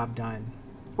get the job done.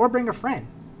 Or bring a friend.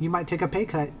 You might take a pay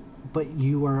cut, but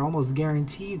you are almost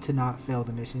guaranteed to not fail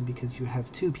the mission because you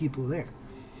have 2 people there.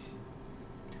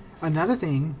 Another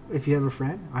thing, if you have a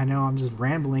friend, I know I'm just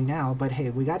rambling now, but hey,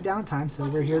 we got downtime, so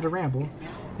we're here to ramble.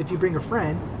 If you bring a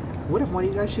friend, what if one of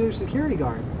you guys shoot a security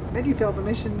guard? Then you failed the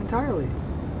mission entirely.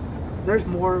 There's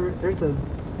more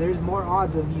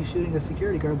odds of you shooting a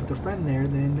security guard with a friend there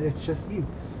than it's just you.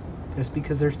 Just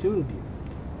because there's 2 of you.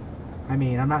 I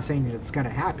mean, I'm not saying it's going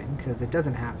to happen, because it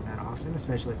doesn't happen that often,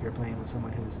 especially if you're playing with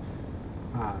someone who's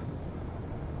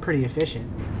pretty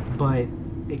efficient, but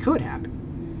it could happen.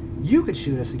 You could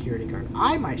shoot a security guard.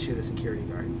 I might shoot a security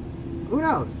guard. Who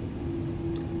knows?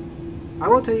 I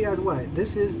will tell you guys what,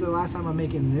 this is the last time I'm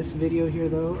making this video here,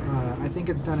 though. I think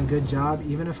it's done a good job.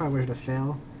 Even if I were to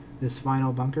fail this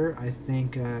final bunker, I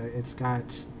think it's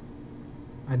got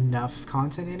enough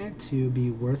content in it to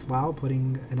be worthwhile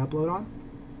putting an upload on.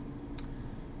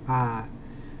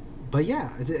 But yeah,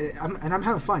 I'm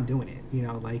having fun doing it, you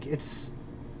know, like this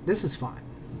is fun.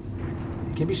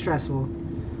 It can be stressful,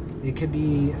 it could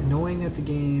be annoying that the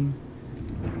game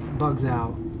bugs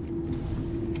out,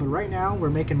 but right now we're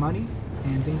making money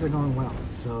and things are going well,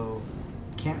 so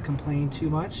can't complain too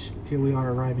much. Here we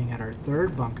are arriving at our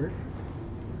 3rd bunker,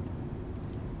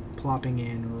 plopping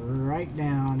in right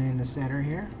down in the center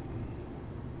here.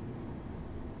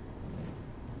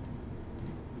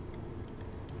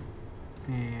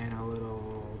 And a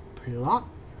little plop.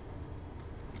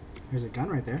 There's a gun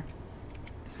right there.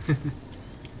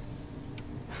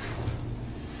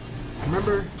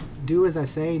 Remember, do as I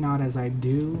say, not as I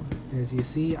do. As you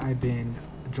see, I've been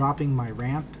dropping my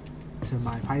ramp to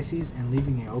my Pisces and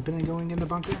leaving it open and going in the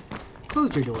bunker.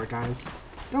 Close your door, guys.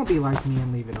 Don't be like me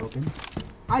and leave it open.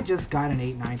 I just got an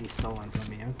 890 stolen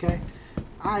from me, okay?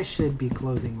 I should be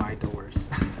closing my doors.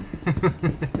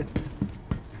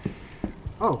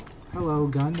 Oh. Hello,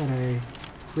 gun that I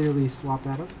clearly swapped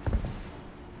out of.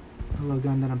 Hello,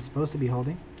 gun that I'm supposed to be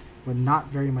holding, with not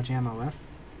very much ammo left.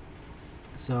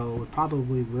 So we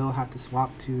probably will have to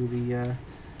swap to the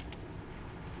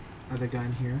other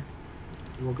gun here.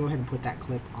 We'll go ahead and put that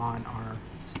clip on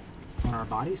our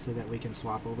body so that we can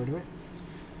swap over to it.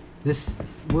 This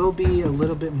will be a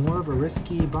little bit more of a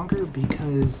risky bunker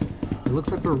because it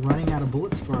looks like we're running out of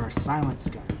bullets for our silence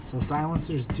gun. So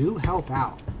silencers do help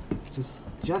out. Just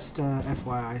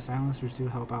FYI, silencers do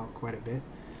help out quite a bit.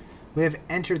 We have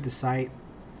entered the site,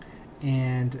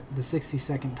 and the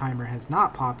 60-second timer has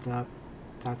not popped up.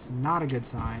 That's not a good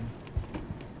sign.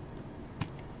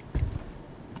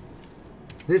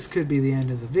 This could be the end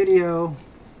of the video.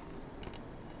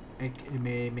 It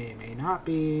may not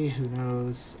be. Who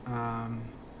knows?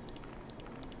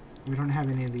 We don't have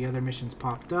any of the other missions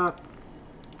popped up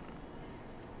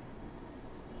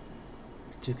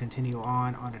to continue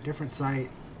on a different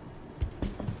site,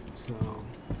 so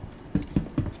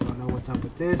don't know what's up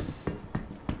with this.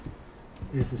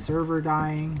 Is the server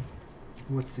dying?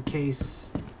 What's the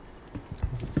case?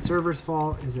 Is it the server's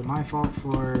fault? Is it my fault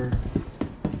for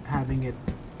having it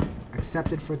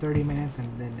accepted for 30 minutes and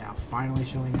then now finally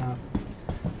showing up?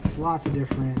 There's lots of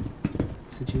different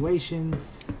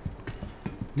situations.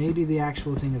 Maybe the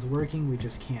actual thing is working, we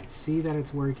just can't see that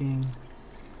it's working.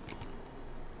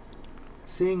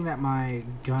 Seeing that my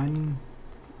gun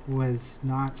was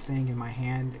not staying in my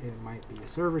hand, it might be a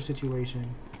server situation.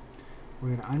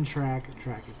 We're going to untrack,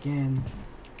 track again.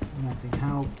 Nothing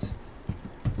helped.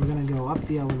 We're going to go up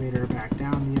the elevator, back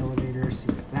down the elevator, see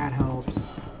if that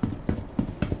helps.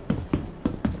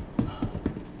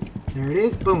 There it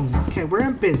is. Boom. Okay, we're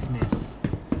in business.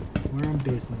 We're in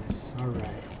business. Alright.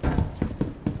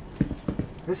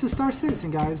 This is Star Citizen,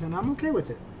 guys, and I'm okay with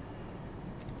it.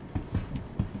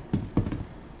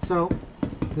 So,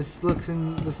 this is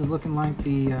looking like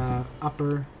the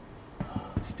upper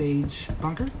stage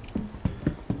bunker.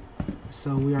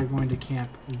 So we are going to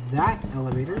camp that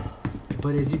elevator,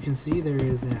 but as you can see, there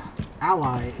is an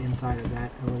ally inside of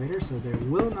that elevator, so there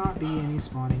will not be any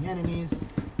spawning enemies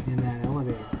in that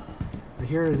elevator.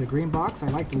 Here is a green box. I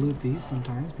like to loot these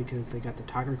sometimes because they got the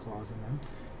tiger claws in them,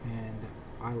 and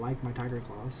I like my tiger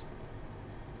claws.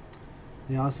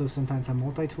 They also sometimes have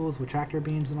multi-tools with tractor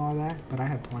beams and all that, but I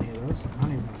have plenty of those, so I'm not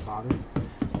even going to bother.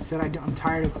 Instead, I'm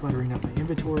tired of cluttering up my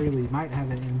inventory. We might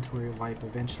have an inventory wipe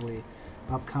eventually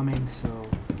upcoming, so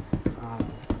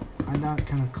I'm not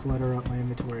going to clutter up my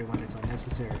inventory when it's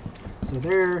unnecessary. So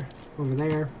there, over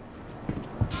there,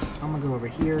 I'm going to go over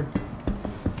here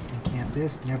and camp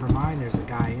this. Never mind, there's a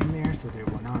guy in there, so there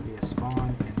will not be a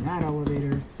spawn in that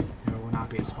elevator. There will not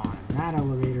be a spawn in that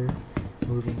elevator.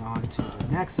 Moving on to the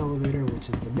next elevator, which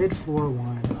is the mid-floor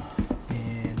one,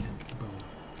 and boom.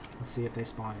 Let's see if they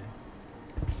spawn in.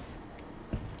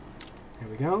 There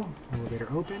we go.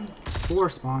 Elevator open. 4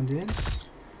 spawned in.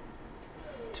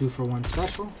 2 for 1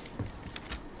 special.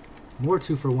 More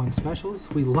 2 for 1 specials.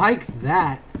 We like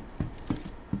that.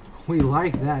 We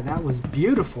like that. That was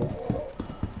beautiful.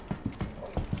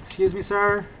 Excuse me,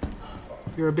 sir.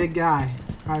 You're a big guy.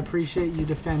 I appreciate you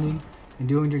defending and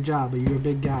doing your job, but you're a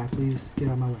big guy. Please get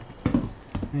out of my way.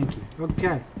 Thank you.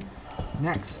 Okay.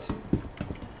 Next,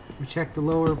 we check the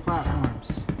lower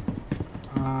platforms.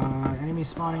 Enemy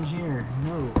spawning here.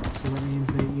 No. So that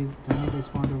means they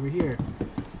spawned over here.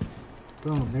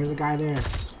 Boom. There's a guy there.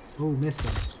 Oh, missed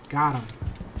him. Got him.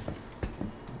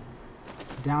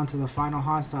 Down to the final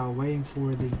hostile, waiting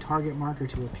for the target marker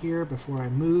to appear before I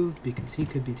move because he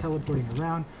could be teleporting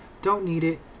around. Don't need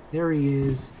it. There he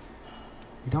is.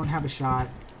 We don't have a shot.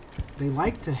 They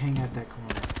like to hang at that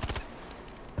corner.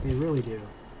 They really do.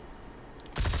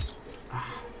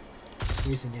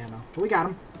 Wasting ammo. But we got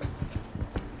him.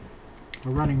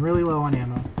 We're running really low on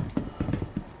ammo.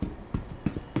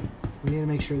 We need to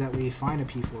make sure that we find a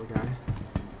P4 guy.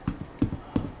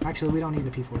 Actually, we don't need a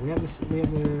P4. We have this. We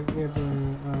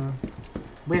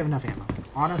have enough ammo.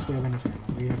 Honest, we have enough ammo.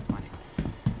 We have plenty.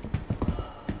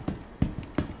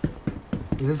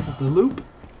 This is the loop.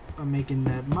 I'm making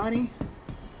that money.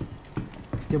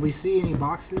 Did we see any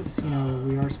boxes? You know,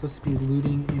 we are supposed to be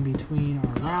looting in between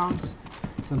our rounds.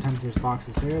 Sometimes there's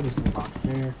boxes there, there's no box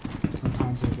there.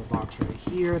 Sometimes there's a box right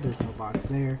here, there's no box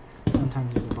there.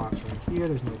 Sometimes there's a box right here,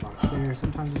 there's no box there.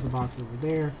 Sometimes there's a box over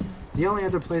there. The only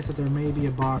other place that there may be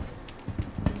a box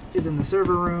is in the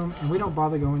server room, and we don't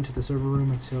bother going to the server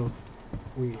room until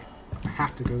we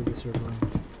have to go to the server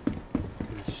room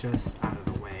because it's just out of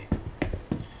the way.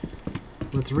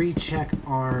 Let's recheck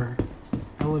our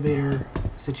elevator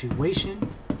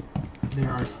situation. There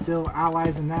are still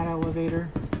allies in that elevator,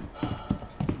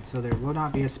 so there will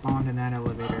not be a spawn in that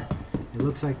elevator. It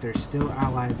looks like there's still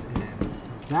allies in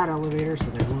that elevator, so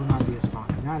there will not be a spawn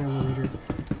in that elevator.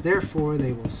 Therefore,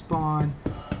 they will spawn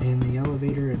in the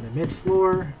elevator in the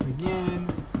mid-floor again,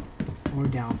 or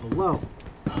down below.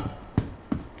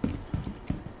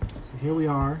 So here we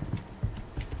are,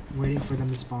 waiting for them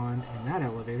to spawn in that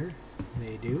elevator.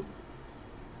 They do.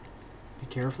 Be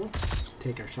careful.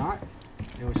 Take our shot.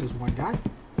 It was just one guy.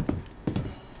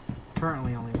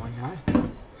 Currently only one guy.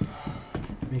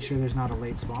 Make sure there's not a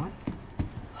late spawn.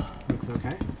 Looks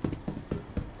okay.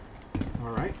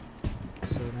 Alright.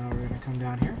 So now we're going to come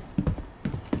down here.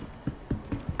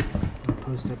 We'll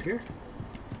post up here.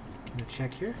 I'm going to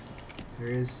check here. There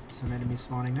is some enemies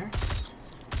spawning there.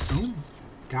 Boom.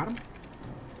 Got him.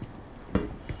 I'm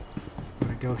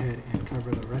going to go ahead and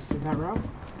cover the rest of that route.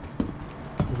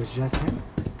 It was just him.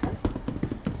 Okay.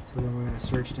 So then we're going to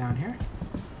search down here.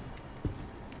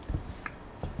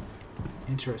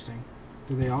 Interesting.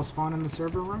 Do they all spawn in the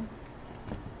server room?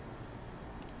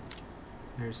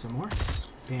 There's some more.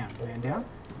 Bam. Man down.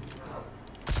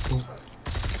 Boom.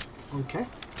 Okay.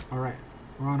 Alright.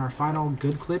 We're on our final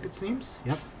good clip, it seems.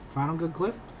 Yep. Final good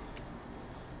clip.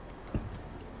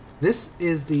 This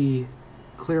is the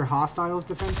clear hostiles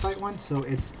defense site one. So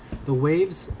it's the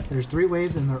waves. There's 3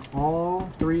 waves, and they're all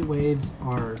 3 waves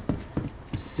are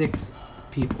 6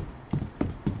 people.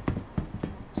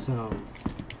 So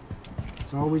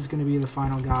it's always going to be the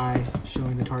final guy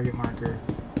showing the target marker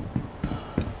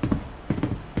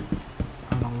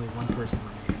on only one person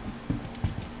remaining.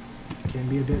 Can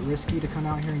be a bit risky to come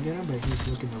out here and get him, but he's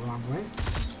looking the wrong way.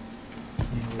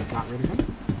 And we got rid of him.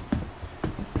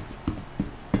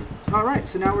 Alright,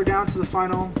 so now we're down to the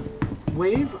final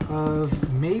wave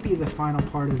of maybe the final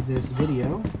part of this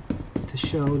video to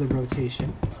show the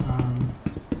rotation.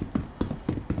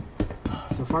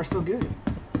 far so good.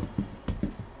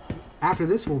 After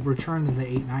this, we'll return to the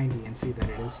 890 and see that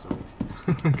it is stolen.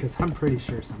 Because I'm pretty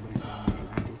sure somebody stole my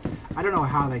 890. I don't know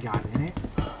how they got in it.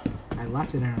 I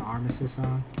left it in an armistice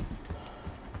zone.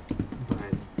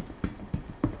 But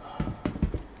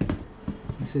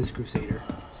this is Crusader.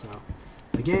 So,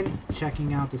 again,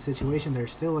 checking out the situation.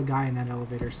 There's still a guy in that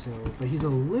elevator, so but he's a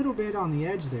little bit on the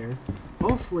edge there.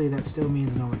 Hopefully that still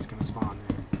means no one's going to spawn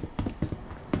there.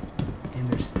 And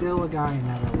there's still a guy in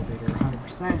that elevator,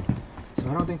 100%. So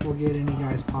I don't think we'll get any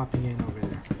guys popping in over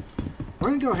there. We're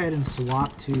going to go ahead and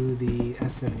swap to the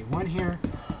S71 here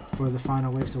for the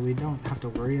final wave so we don't have to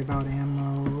worry about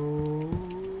ammo.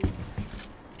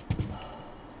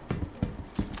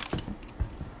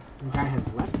 The guy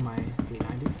has left my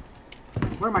 890.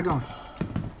 Where am I going?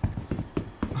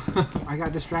 I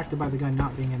got distracted by the gun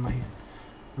not being in my hand.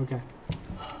 Okay.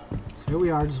 So here we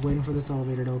are, just waiting for this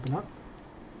elevator to open up.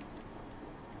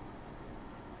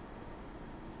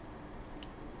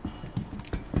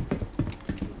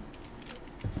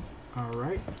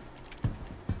 Alright.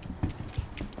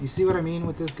 You see what I mean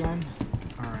with this gun?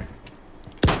 Alright.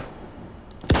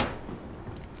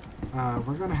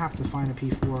 We're gonna have to find a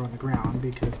P4 on the ground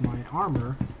because my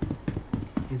armor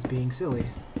is being silly.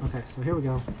 Okay, so here we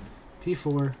go.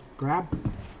 P4, grab.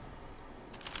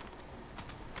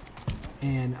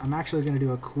 And I'm actually gonna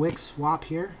do a quick swap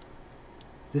here.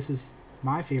 This is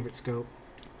my favorite scope.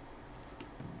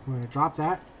 We're gonna drop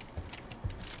that.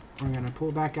 We're gonna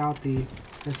pull back out the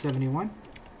S71.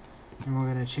 And we're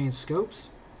gonna change scopes.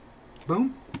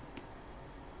 Boom.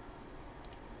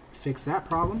 Fix that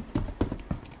problem.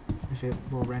 If it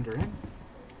will render in.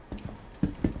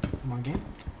 Come on, game.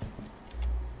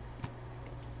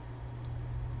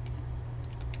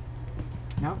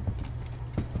 No?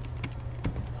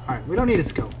 Alright, we don't need a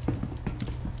scope.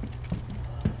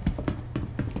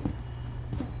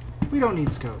 We don't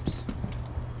need scopes.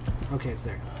 Okay, it's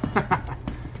there.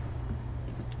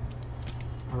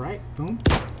 Alright, boom.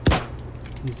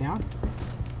 He's down.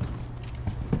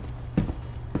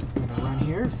 I'm gonna run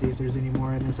here, see if there's any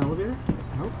more in this elevator.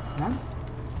 Nope, none.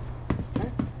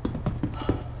 Okay.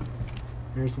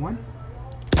 There's one.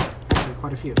 Actually,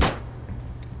 quite a few.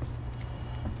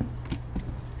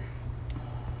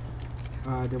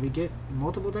 Did we get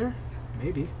multiple there?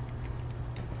 Maybe.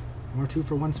 More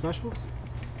 2-for-1 specials?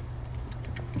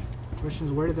 Question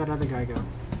is, where did that other guy go?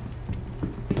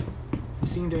 He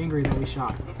seemed angry that we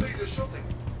shot. The police are shooting.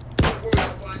 Don't worry,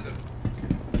 I'll find them.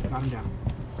 Okay, got him down.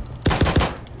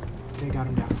 Okay, got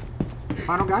him down.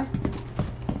 Final guy?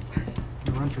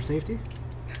 Gonna run for safety.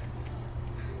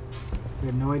 We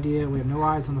have no idea. We have no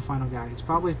eyes on the final guy. He's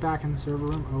probably back in the server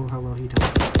room. Oh, hello, he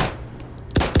teleported.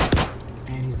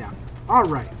 And he's down.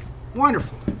 Alright,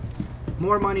 wonderful.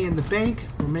 More money in the bank.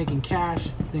 We're making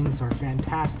cash. Things are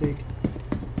fantastic.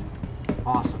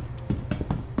 Awesome.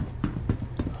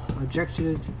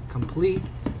 Objective complete.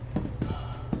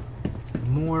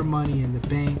 More money in the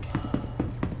bank.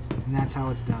 And that's how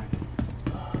it's done.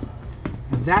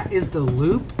 And that is the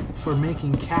loop for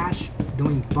making cash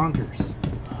doing bunkers.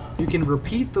 You can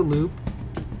repeat the loop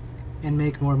and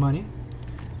make more money.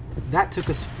 That took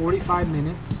us 45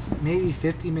 minutes, maybe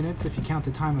 50 minutes if you count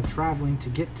the time of traveling to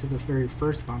get to the very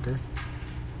first bunker.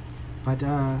 But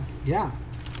yeah,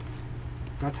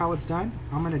 that's how it's done.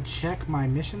 I'm going to check my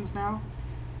missions now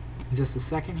in just a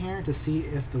second here to see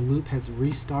if the loop has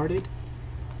restarted.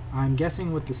 I'm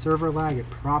guessing with the server lag it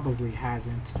probably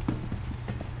hasn't.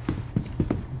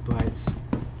 But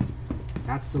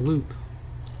that's the loop.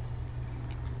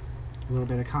 A little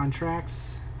bit of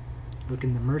contracts. Look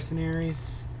in the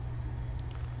mercenaries.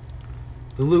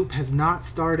 The loop has not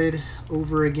started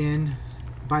over again.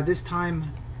 By this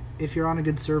time, if you're on a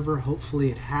good server,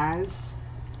 hopefully it has.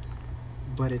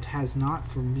 But it has not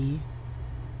for me.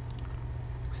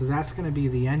 So that's going to be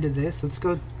the end of this. Let's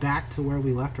go back to where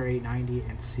we left our 890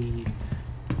 and see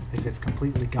if it's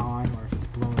completely gone or if it's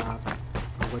blown up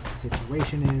or what the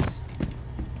situation is.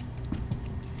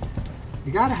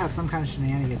 You gotta have some kind of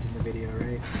shenanigans in the video,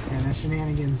 right? And that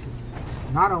shenanigans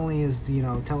not only is, you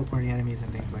know, teleporting enemies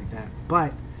and things like that,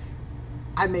 but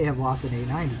I may have lost an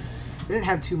 890. I didn't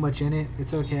have too much in it.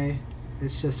 It's okay.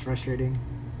 It's just frustrating.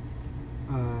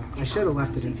 I should have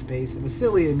left it in space. It was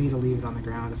silly of me to leave it on the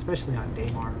ground, especially on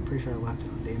Daymar. I'm pretty sure I left it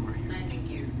on Daymar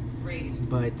here.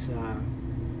 But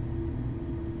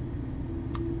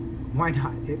why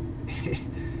not?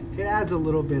 It adds a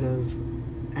little bit of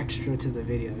extra to the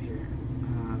video here.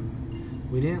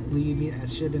 We didn't leave it at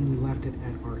Shibin, we left it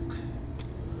at Arc.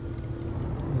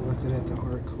 We left it at the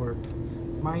Arc Corp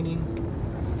Mining.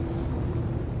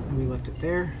 And we left it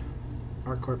there.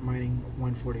 Arc Corp Mining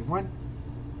 141.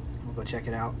 We'll go check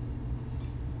it out.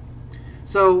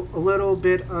 So a little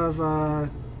bit of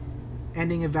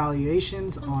ending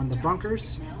evaluations on the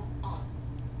bunkers.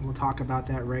 We'll talk about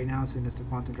that right now as soon as the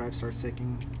quantum drive starts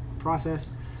taking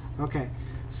process. Okay,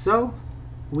 so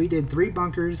we did 3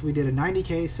 bunkers. We did a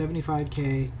 90K,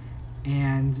 75K,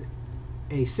 and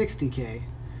a 60K,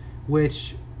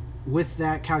 which with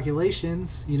that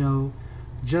calculations, you know,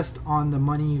 just on the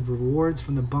money rewards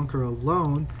from the bunker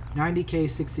alone, 90K,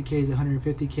 60K is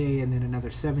 150K, and then another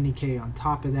 70K on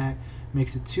top of that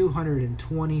makes it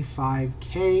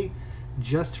 225K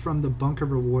just from the bunker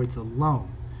rewards alone.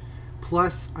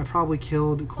 Plus, I probably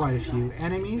killed quite a few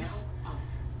enemies,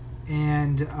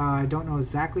 and I don't know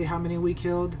exactly how many we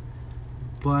killed,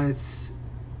 but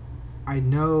I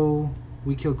know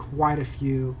we killed quite a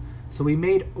few. So we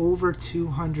made over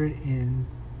 200 in...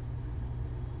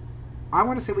 I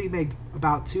want to say we made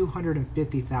about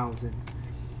 250,000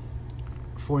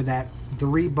 for that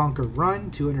 3 bunker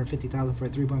run. 250,000 for a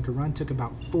 3 bunker run. Took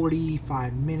about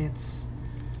 45 minutes,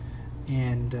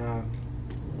 and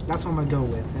that's what I'm gonna go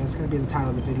with. That's gonna be the title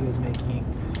of the video, is making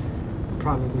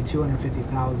probably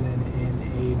 250,000 in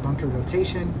a bunker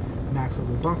rotation, max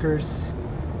level bunkers.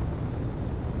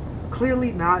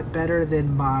 Clearly not better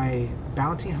than my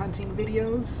bounty hunting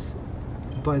videos,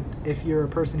 but if you're a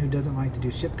person who doesn't like to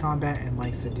do ship combat and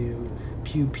likes to do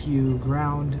pew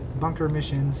ground bunker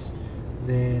missions,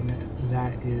 then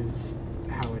that is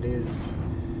how it is.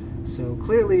 So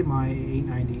clearly my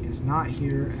 890 is not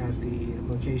here at the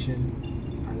location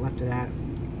I left it at,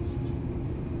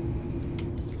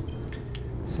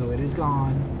 so it is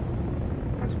gone.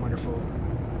 That's wonderful,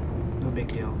 no big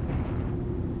deal.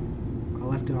 I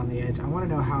left it on the edge. I want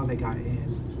to know how they got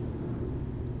in.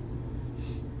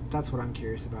 That's what I'm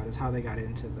curious about, is how they got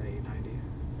into the 890.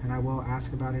 And I will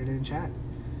ask about it in chat.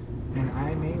 And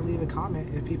I may leave a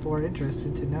comment if people are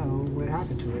interested to know what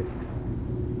happened to it.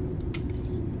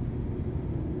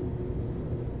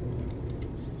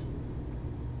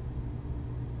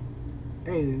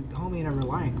 Hey, homie in a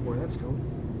Reliant core, that's cool.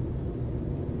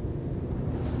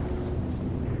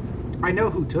 I know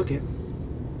who took it.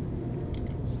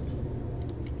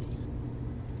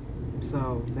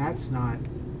 So that's not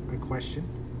a question.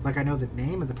 Like, I know the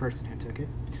name of the person who took it.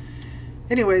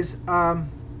 Anyways,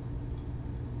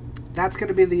 that's going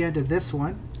to be the end of this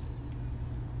one.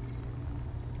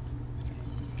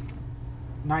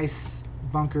 Nice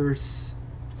bunkers.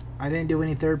 I didn't do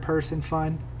any third person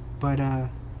fun, but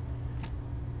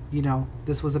you know,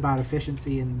 this was about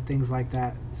efficiency and things like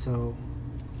that. So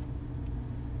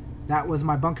that was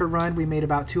my bunker run. We made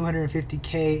about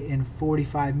 250K in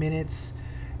 45 minutes,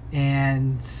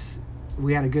 and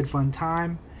we had a good fun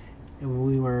time.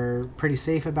 We were pretty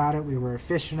safe about it. We were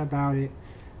efficient about it.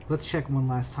 Let's check one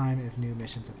last time if new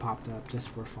missions have popped up, just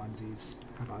for funsies.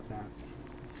 How about that?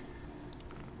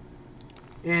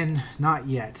 And not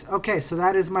yet. Okay, so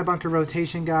that is my bunker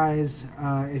rotation, guys.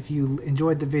 If you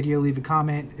enjoyed the video, leave a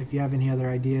comment. If you have any other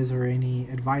ideas or any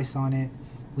advice on it,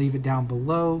 leave it down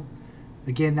below.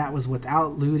 Again, that was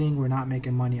without looting. We're not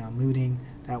making money on looting.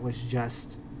 That was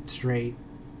just straight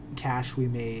cash we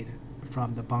made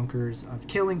from the bunkers of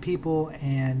killing people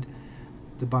and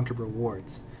the bunker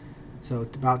rewards. So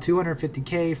about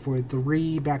 250K for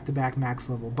 3 back-to-back max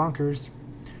level bunkers.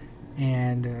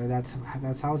 And that's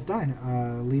how it's done.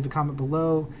 Leave a comment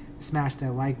below, smash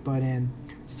that like button,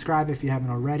 subscribe if you haven't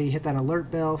already, hit that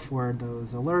alert bell for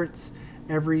those alerts.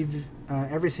 Every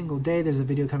single day there's a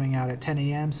video coming out at 10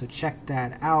 a.m. so check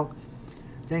that out.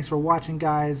 Thanks for watching,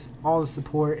 guys. All the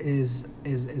support is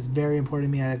very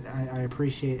important to me. I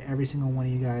appreciate every single one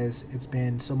of you guys. It's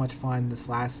been so much fun this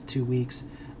last 2 weeks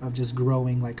of just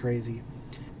growing like crazy.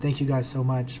 Thank you guys so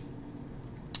much.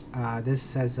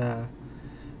 This has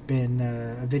been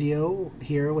a video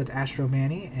here with Astro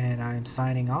Manny, and I'm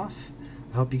signing off.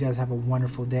 I hope you guys have a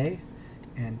wonderful day,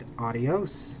 and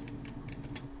adios.